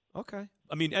 Okay.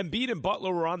 I mean, Embiid and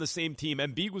Butler were on the same team.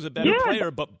 Embiid was a better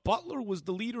player, but Butler was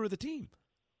the leader of the team.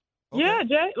 Okay. Yeah,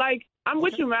 Jay. Like, I'm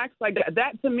with you, Max. Like,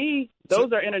 that to me,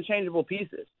 those are interchangeable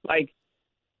pieces. Like,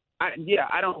 I'm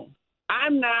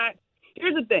not –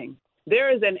 here's the thing.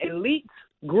 There is an elite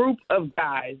group of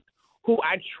guys who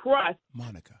I trust.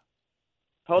 Monica.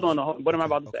 Hold on. What am I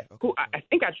about to say? Who I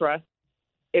think I trust.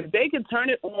 If they can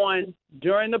turn it on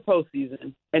during the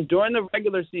postseason and during the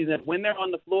regular season when they're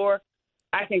on the floor,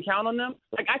 I can count on them.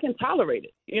 Like, I can tolerate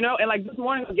it, you know? And, like, this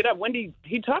morning, I get up, Wendy,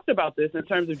 he talked about this in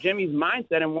terms of Jimmy's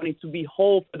mindset and wanting to be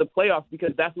whole for the playoffs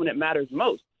because that's when it matters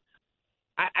most.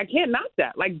 I can't knock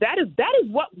that. Like, that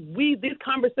is what these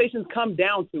conversations come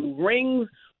down to, rings,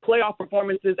 playoff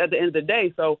performances at the end of the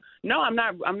day. So, no, I'm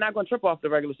not going to trip off the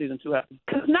regular season too happy.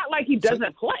 Because it's not like he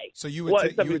doesn't play. So you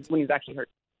would when he's actually hurt.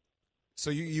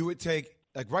 So you would take,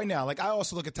 like right now, like I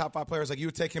also look at top 5 players, like you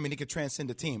would take him and he could transcend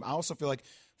the team. I also feel like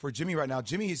for Jimmy right now,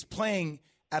 Jimmy is playing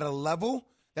at a level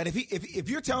that if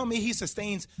you're telling me he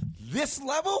sustains this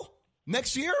level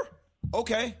next year,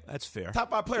 okay. That's fair.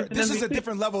 Top 5 player. This is a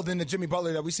different level than the Jimmy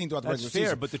Butler that we've seen throughout the regular season.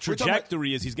 That's fair, but the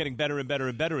trajectory is he's getting better and better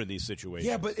and better in these situations.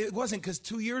 Yeah, but it wasn't because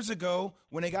 2 years ago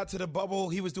when they got to the bubble,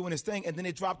 he was doing his thing, and then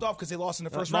it dropped off because they lost in the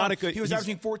first round. He was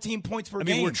averaging 14 points per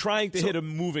game. I mean, we're trying to hit a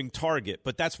moving target,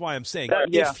 but that's why I'm saying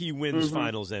if he wins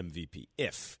Finals MVP.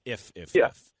 If.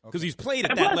 Because he's played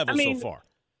at that level so far.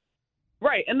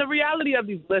 Right, and the reality of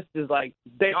these lists is like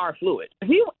they are fluid.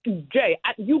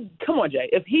 Come on, Jay.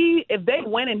 If they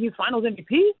win and he's Finals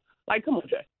MVP, like, come on,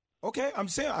 Jay. Okay, I'm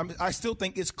saying I still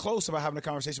think it's close about having a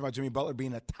conversation about Jimmy Butler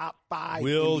being a top 5.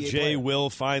 Will NBA Jay player.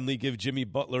 finally give Jimmy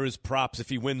Butler his props if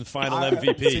he wins Final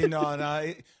MVP? See,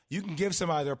 no. You can give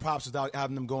somebody their props without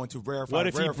having them going to rarefied. What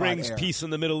if he brings peace in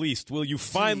the Middle East? Will you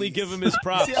finally give him his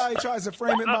props? See how he tries to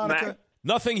frame it, Monica?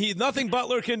 Nothing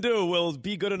Butler can do will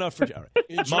be good enough for Jared.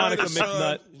 Monica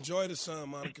McNutt. Enjoy the sun,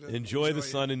 Monica. Enjoy the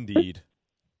sun, indeed.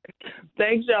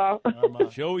 Thanks, y'all.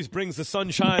 She always brings the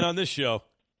sunshine on this show.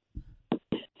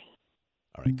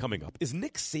 All right, coming up. Is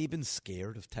Nick Saban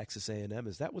scared of Texas A&M?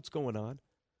 Is that what's going on?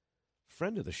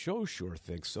 Friend of the show sure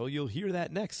thinks so. You'll hear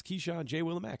that next. Keyshawn, J.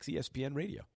 Will and Max, ESPN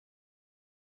Radio.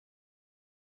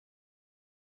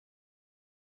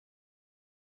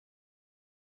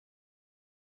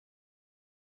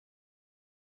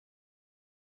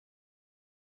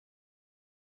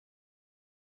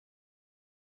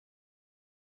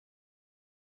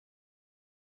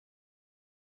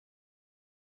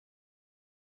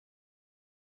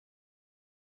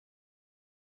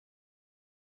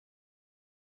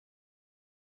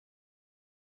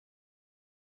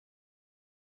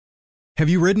 Have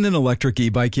you ridden an electric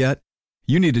e-bike yet?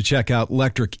 You need to check out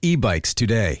Electric E-Bikes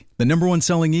today, the #1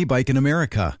 selling e-bike in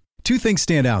America. 2 things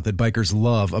stand out that bikers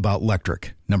love about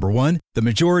Electric. Number 1, the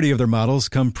majority of their models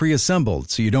come pre-assembled,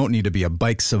 so you don't need to be a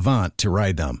bike savant to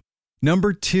ride them.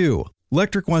 Number 2,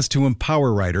 Electric wants to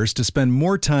empower riders to spend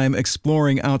more time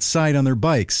exploring outside on their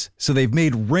bikes, so they've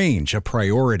made range a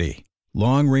priority.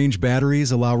 Long-range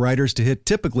batteries allow riders to hit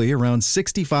typically around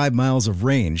 65 miles of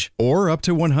range or up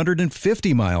to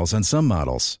 150 miles on some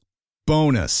models.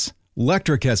 Bonus!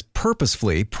 Electric has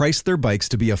purposefully priced their bikes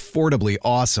to be affordably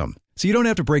awesome, so you don't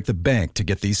have to break the bank to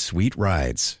get these sweet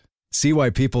rides. See why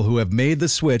people who have made the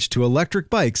switch to electric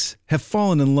bikes have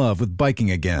fallen in love with biking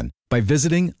again by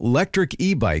visiting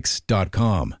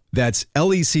lectricebikes.com. That's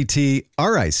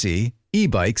LECTRIC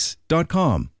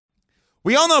ebikes.com.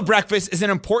 We all know breakfast is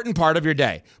an important part of your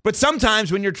day, but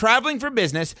sometimes when you're traveling for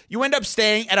business, you end up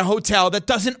staying at a hotel that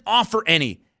doesn't offer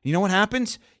any. You know what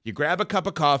happens? You grab a cup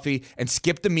of coffee and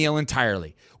skip the meal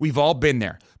entirely. We've all been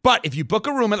there. But if you book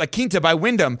a room at La Quinta by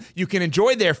Wyndham, you can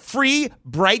enjoy their free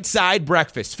Bright Side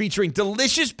breakfast featuring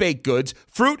delicious baked goods,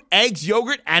 fruit, eggs,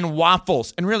 yogurt, and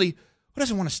waffles. And really, who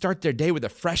doesn't want to start their day with a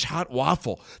fresh, hot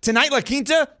waffle? Tonight, La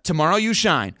Quinta, tomorrow you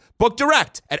shine. Book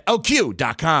direct at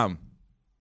lq.com.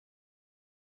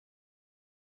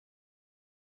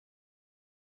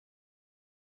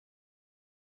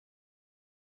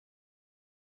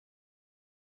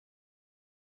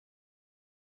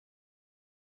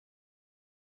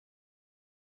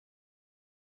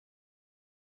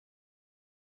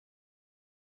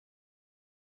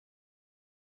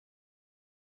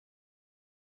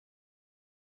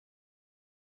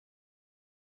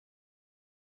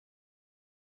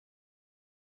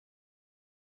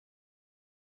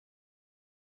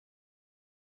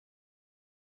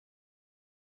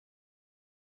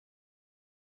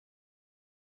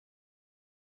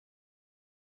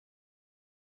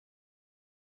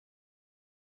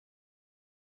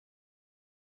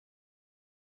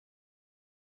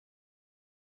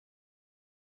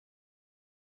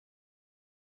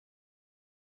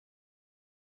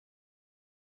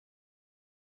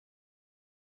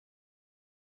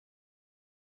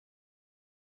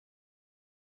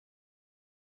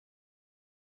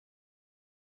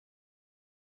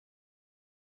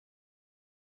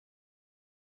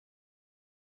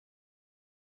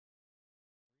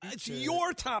 It's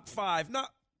your top 5, not.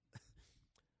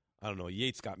 I don't know.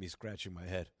 Yates got me scratching my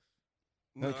head.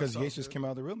 No, because Yates just came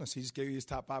out of the realness. He just gave you his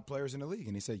top 5 players in the league,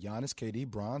 and he said Giannis, KD,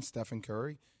 Bron, Stephen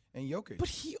Curry, and Jokic. But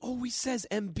he always says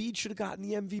Embiid should have gotten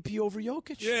the MVP over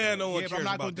Jokic. Yeah, no one but cares I'm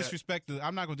not about going to that. disrespect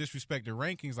I'm not going to disrespect the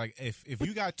rankings. Like if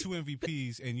you got 2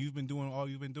 MVPs and you've been doing all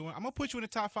you've been doing, I'm gonna put you in the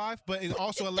top 5. But it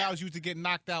also allows you to get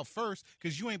knocked out first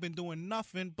because you ain't been doing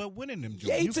nothing but winning them.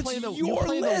 Yates, you play it's the your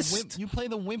list. You play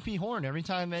the wimpy horn every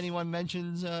time anyone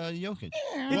mentions Jokic.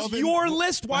 It's your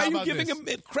list. Why are you giving this?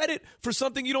 him credit for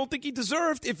something you don't think he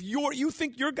deserved if you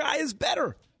think your guy is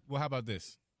better? Well, how about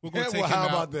this? We're going to Yeah, take well, him how out,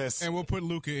 about this? and we'll put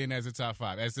Luka in as a top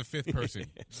 5, as the 5th person.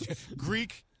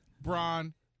 Greek,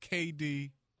 Bron,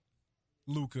 KD,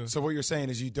 Luka. So what you're saying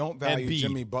is you don't value Embiid.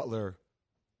 Jimmy Butler,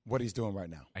 what he's doing right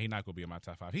now. He's not going to be in my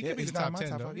top 5. He Yeah, could be he's the not in top my 10,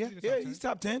 top though. 5. He could be the Yeah, top he's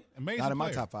 10. top 10. Amazing Not in my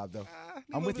player. top 5, though.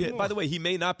 I'm a with little you. bit By the way, he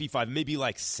may not be 5, maybe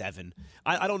like 7.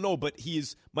 I don't know, but he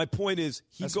is. My point is,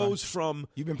 he That's goes fine. from.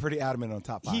 You've been pretty adamant on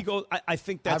top 5. He goes. I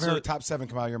think I that's haven't heard top 7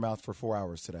 come out of your mouth for 4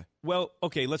 hours today. Well,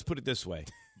 okay, let's put it this way.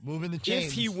 Moving the chains.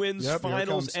 If he wins Yep, here it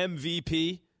Finals comes.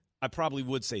 MVP, I probably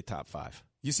would say top 5.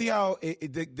 You see how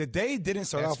the day didn't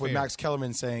start That's off with fair. Max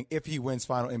Kellerman saying if he wins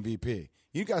final MVP.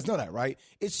 You guys know that, right?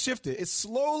 It's shifted. It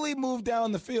slowly moved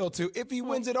down the field to if he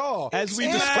wins it all. As we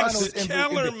And discussed, finals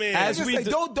Kellerman. As Just we say,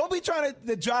 di- don't be trying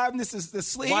to drive this is the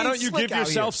sleeve. Why don't you slick give out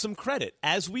yourself here. some credit?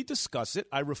 As we discuss it,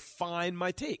 I refine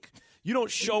my take. You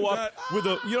don't show up with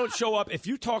a. You don't show up if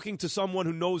you're talking to someone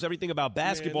who knows everything about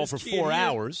basketball Man, for this kid 4 here,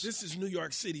 hours. This is New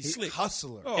York City slick.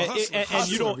 Hustler. Oh, and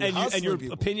you don't, and your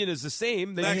people. opinion is the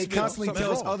same. Then And he you constantly something's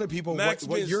tells wrong. other people Max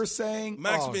what been- you're saying.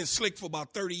 Max oh, been slick for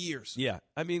about 30 years. Yeah,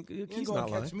 I mean, you ain't he's gonna not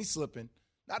catch lying. me slipping.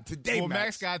 Not today, Well, Max.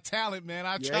 Max got talent, man.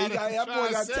 I Yeah, try he to. got- that try boy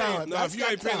to got say. talent. No, Max if you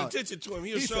got ain't paying talent. attention to him,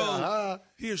 He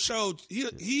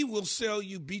said, he will sell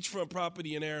you beachfront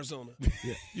property in Arizona.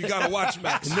 You got to watch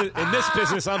Max. In this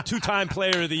business, I'm 2-time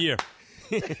player of the year.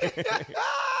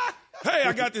 Hey,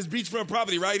 I got this beachfront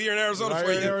property right here in Arizona Right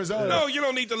for in you. Arizona. No, you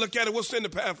don't need to look at it. We'll send the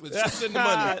pamphlets. Just send the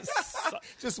money.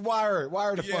 Just wire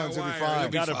the Yeah, funds. It'll be wire it. fine.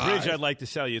 It'll be Got a fine. bridge I'd like to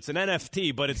sell you. It's an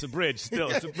NFT, but it's a bridge still.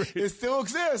 It's a bridge. It still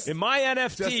exists. In my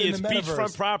Just NFT, in it's the metaverse.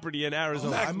 beachfront property in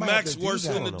Arizona. I might Max have to do worse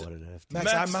that. than I don't know what an NFT Max,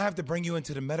 Max- I might have to bring you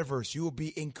into the metaverse. You will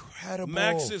be incredible.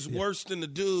 Max is worse than the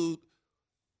dude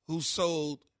who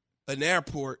sold an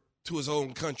airport to his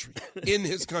own country, in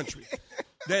his country,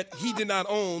 that he did not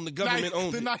own. The government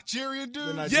owned The it. Nigerian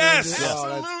dude. Yes,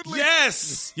 Absolutely.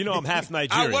 yes. You know I'm half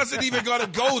Nigerian. I wasn't even going to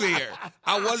go there.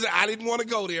 I didn't want to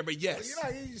go there, but yes.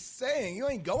 You're just saying. You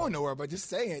ain't going nowhere, but just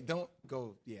saying it. Don't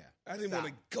go. Yeah. I didn't want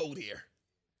to go there.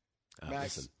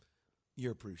 Max, listen.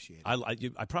 you're appreciated.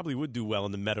 I probably would do well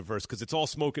in the metaverse because it's all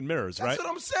smoke and mirrors, That's right? what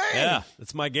I'm saying. Yeah,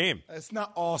 that's my game. It's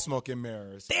not all smoke and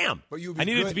mirrors. Damn. But you would be I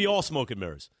need it good. to be all smoke and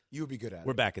mirrors. You would be good at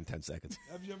We're it. back in 10 seconds.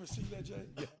 Have you ever seen that, Jay?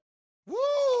 Yeah.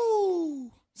 Woo!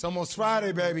 It's almost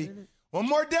Friday, baby. One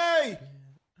more day.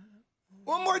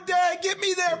 One more day. Get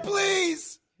me there,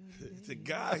 please. The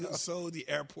guy who sold the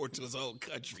airport to his own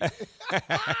country.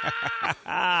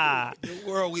 The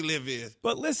world we live in.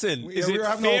 But listen, We is were it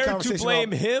having a whole fair to conversation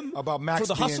blame him about Max for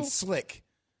the being hustle? slick?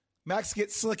 Max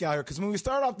gets slick out here because when we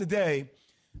started off the day,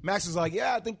 Max was like,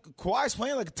 "Yeah, I think Kawhi's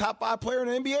playing like a top 5 player in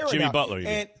the NBA right Jimmy now." Butler, you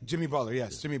and Jimmy Butler,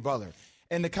 yes, Jimmy Butler.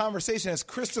 And the conversation has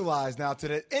crystallized now to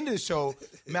the end of the show.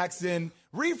 Max then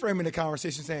reframing the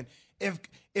conversation, saying,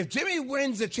 "If Jimmy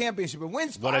wins the championship and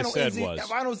wins What I said was,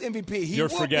 Finals MVP, he You're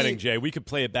will forgetting, be, Jay. We could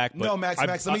play it back. But no, Max.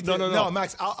 Let me no,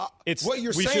 Max. It's what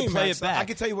you're we saying, should play Max. it back. I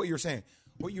can tell you what you're saying.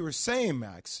 What you were saying,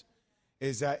 Max,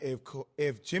 is that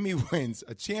if Jimmy wins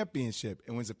a championship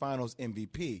and wins the Finals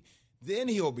MVP, then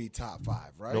he'll be top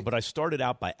 5, right? No, but I started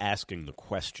out by asking the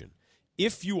question: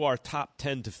 if you are top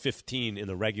 10 to 15 in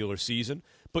the regular season,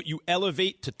 but you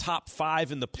elevate to top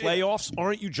 5 in the playoffs,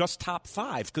 aren't you just top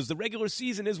 5? Because the regular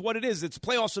season is what it is. It's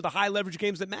playoffs are the high leverage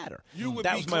games that matter. You would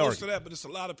that be was my close argument. to that, but it's a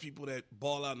lot of people that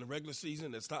ball out in the regular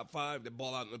season that's top 5 that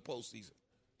ball out in the postseason.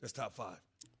 That's top 5.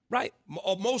 Right.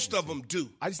 Most of them do.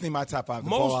 I just need my top 5 to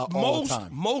ball out all the time.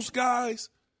 Most guys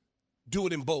do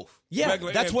it in both. Yeah,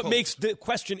 regular that's and what post. makes the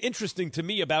question interesting to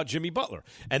me about Jimmy Butler.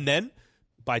 And then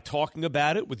by talking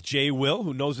about it with Jay Will,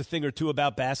 who knows a thing or two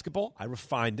about basketball, I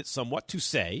refined it somewhat to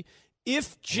say,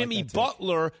 if Jimmy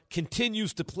Butler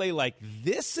continues to play like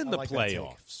this in the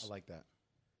playoffs, I like that.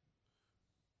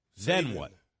 then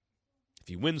what? If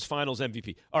he wins Finals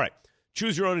MVP. All right,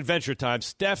 choose your own adventure time.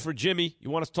 Steph or Jimmy, you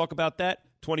want us to talk about that?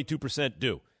 22%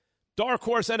 do. Dark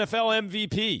Horse NFL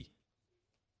MVP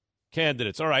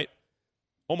candidates. All right.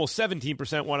 Almost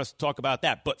 17% want us to talk about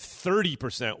that, but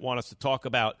 30% want us to talk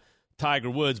about Tiger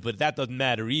Woods, but that doesn't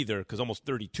matter either because almost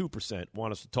 32%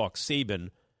 want us to talk Saban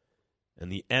and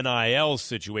the NIL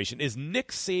situation. Is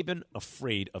Nick Saban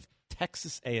afraid of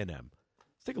Texas A&M?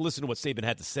 Let's take a listen to what Saban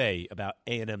had to say about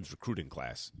A&M's recruiting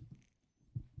class.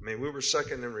 I mean, we were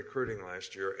second in recruiting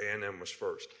last year. A&M was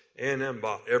first. A&M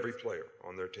bought every player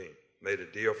on their team, made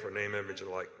a deal for name, image,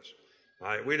 and likeness. All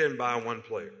right, we didn't buy one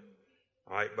player.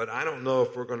 All right, but I don't know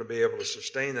if we're going to be able to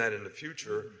sustain that in the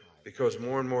future because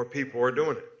more and more people are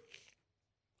doing it.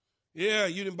 Yeah,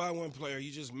 you didn't buy one player.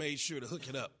 You just made sure to hook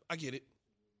it up. I get it.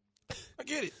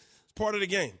 It's part of the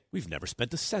game. We've never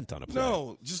spent a cent on a player.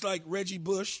 No, just like Reggie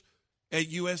Bush at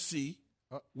USC,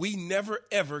 we never,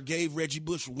 ever gave Reggie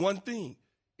Bush one thing.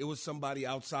 It was somebody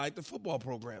outside the football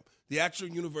program. The actual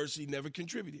university never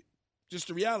contributed. Just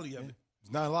the reality of it.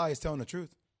 It's not a lie. It's telling the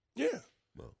truth. Yeah.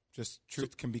 Well, just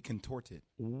truth can be contorted.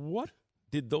 What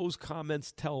did those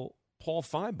comments tell Paul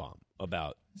Feinbaum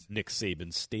about Nick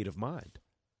Saban's state of mind?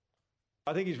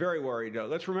 I think he's very worried.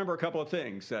 Let's remember a couple of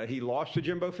things. He lost to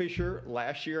Jimbo Fisher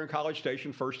last year in College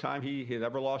Station, first time he had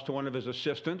ever lost to one of his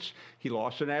assistants. He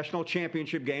lost a national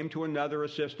championship game to another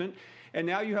assistant. And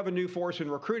now you have a new force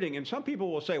in recruiting. And some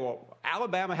people will say, well,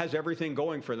 Alabama has everything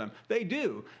going for them. They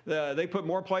do. They put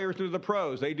more players into the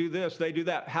pros. They do this. They do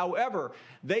that. However,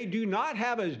 they do not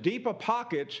have as deep a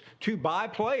pockets to buy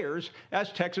players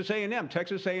as Texas A&M.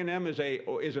 Texas A&M is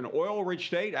an oil-rich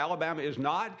state. Alabama is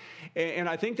not. And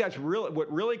I think that's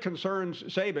what really concerns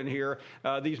Saban here.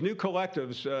 These new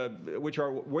collectives, which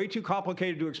are way too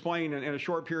complicated to explain in a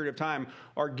short period of time,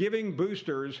 are giving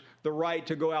boosters the right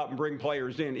to go out and bring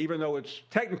players in, even though it's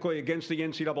technically against the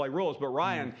NCAA rules. But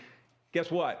Ryan, guess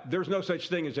what? There's no such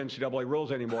thing as NCAA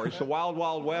rules anymore. It's the wild,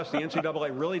 wild west. The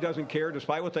NCAA really doesn't care,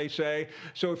 despite what they say.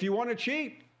 So if you want to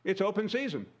cheat, it's open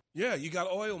season. Yeah, you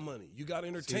got oil money. You got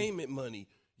entertainment money.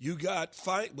 You got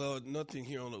nothing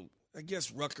here on I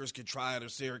guess Rutgers could try it, or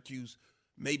Syracuse,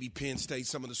 maybe Penn State,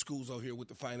 some of the schools out here with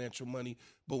the financial money.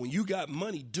 But when you got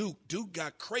money, Duke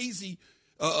got crazy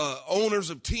owners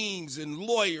of teams and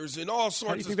lawyers and all sorts of stuff.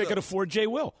 How do you think they could afford Jay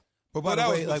Will? But by the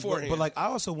way, I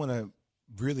also want to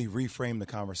really reframe the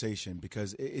conversation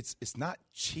because it's not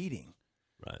cheating.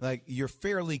 Right. Like, you're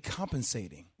fairly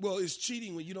compensating. Well, it's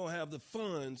cheating when you don't have the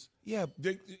funds. Yeah.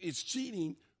 It's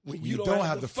cheating when you don't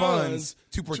have the funds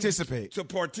to participate. To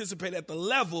participate at the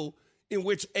level in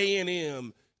which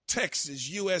A&M, Texas,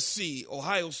 USC,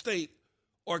 Ohio State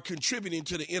are contributing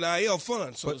to the NIL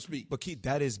fund, so to speak. But Keith,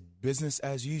 that is business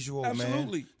as usual,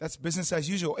 Absolutely. man. That's business as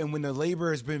usual. And when the labor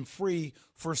has been free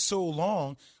for so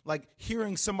long, like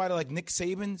hearing somebody like Nick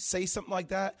Saban say something like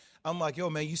that, I'm like, yo,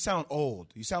 man, you sound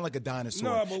old. You sound like a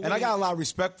dinosaur. And I got a lot of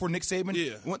respect for Nick Saban.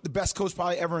 Yeah. The best coach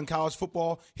probably ever in college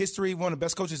football history, one of the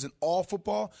best coaches in all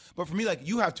football. But for me, like,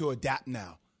 you have to adapt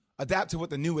now. Adapt to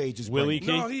what the new age is bringing.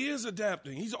 No, he is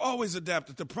adapting. He's always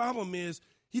adapted. The problem is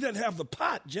he doesn't have the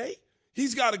pot, Jay.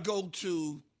 He's got to go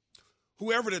to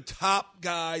whoever the top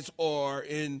guys are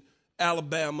in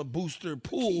Alabama booster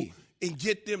pool and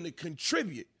get them to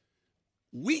contribute.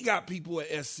 We got people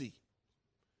at SC.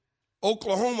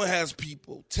 Oklahoma has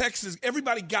people. Texas,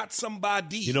 everybody got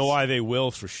somebody. You know why they will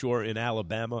for sure in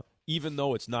Alabama, even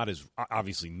though it's not as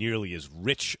obviously nearly as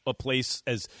rich a place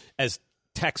as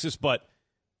Texas, but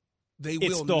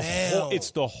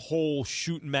it's the whole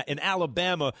shooting match. In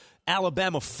Alabama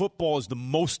football is the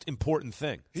most important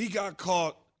thing. He got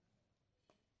caught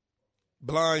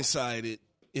blindsided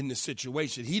in the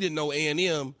situation. He didn't know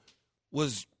A&M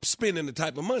was spending the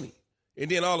type of money. And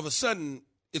then all of a sudden,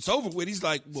 it's over with. He's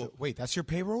like, well. So, wait, that's your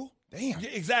payroll? Damn. Yeah,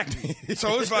 exactly.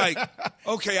 So it's like,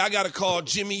 okay, I got to call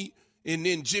Jimmy, and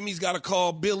then Jimmy's got to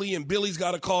call Billy, and Billy's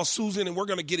got to call Susan, and we're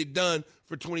going to get it done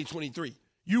for 2023.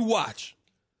 You watch.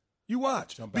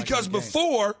 Because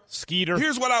before, Skeeter.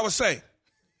 Here's what I would say.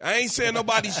 I ain't saying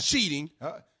nobody's cheating,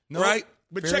 right?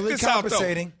 But check this out,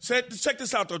 though. Check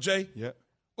this out, though, Jay. Yeah.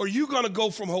 Are you going to go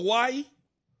from Hawaii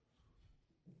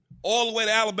all the way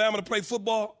to Alabama to play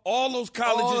football? All those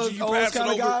colleges you pass it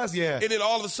over. Guys, yeah. And then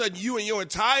all of a sudden, you and your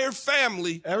entire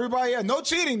family. Everybody, no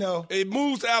cheating, though. It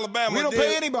moves to Alabama. We don't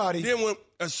pay anybody. Then when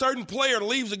a certain player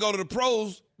leaves to go to the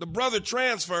pros, the brother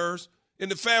transfers, and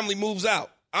the family moves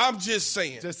out. I'm just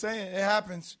saying. It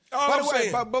happens. By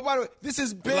the way, this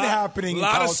has been happening in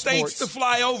college sports. A lot of states to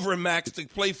fly over in, Max, to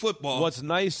play football. What's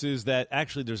nice is that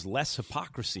actually there's less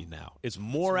hypocrisy now. It's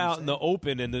more out in the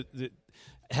open. And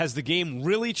has the game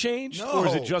really changed? No, or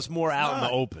is it just more out in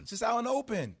the open? It's just out in the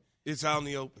open. It's out in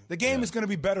the open. The game is going to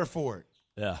be better for it.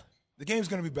 Yeah. The game's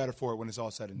going to be better for it when it's all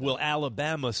said and done. Will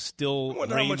Alabama still I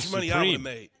wonder reign how much money supreme? I would have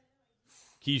made.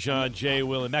 Keyshawn, Jay,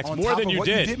 Will, and Max. On More top than of you what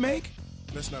did. You did make?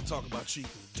 Let's not talk about cheating.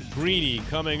 Greeny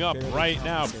coming up right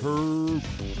now.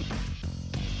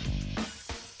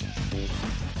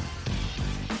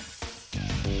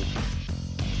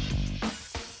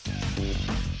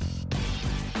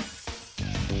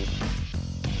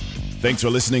 Thanks for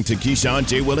listening to Keyshawn,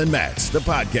 J. Will, and Max, the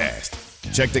podcast.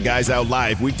 Check the guys out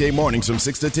live weekday mornings from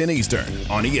 6 to 10 Eastern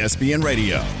on ESPN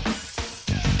Radio.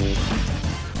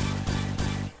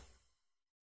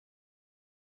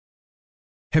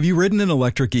 Have you ridden an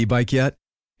electric e-bike yet?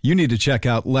 You need to check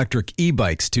out Lectric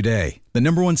E-Bikes today, the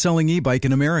 #1 selling e-bike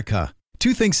in America.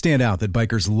 Two things stand out that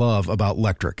bikers love about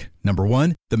Lectric. Number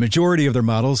one, the majority of their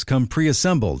models come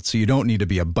pre-assembled, so you don't need to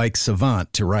be a bike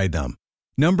savant to ride them.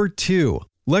 Number two,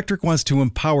 Lectric wants to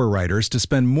empower riders to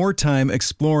spend more time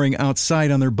exploring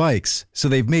outside on their bikes, so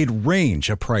they've made range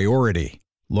a priority.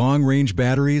 Long-range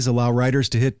batteries allow riders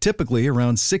to hit typically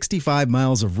around 65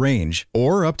 miles of range,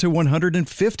 or up to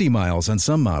 150 miles on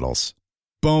some models.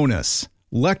 Bonus,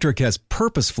 Lectric has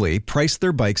purposefully priced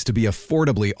their bikes to be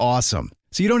affordably awesome,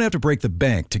 so you don't have to break the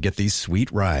bank to get these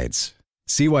sweet rides.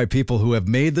 See why people who have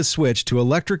made the switch to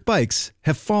electric bikes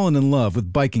have fallen in love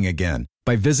with biking again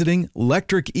by visiting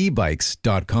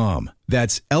lectricebikes.com.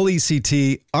 That's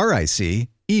LECTRIC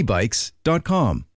ebikes.com.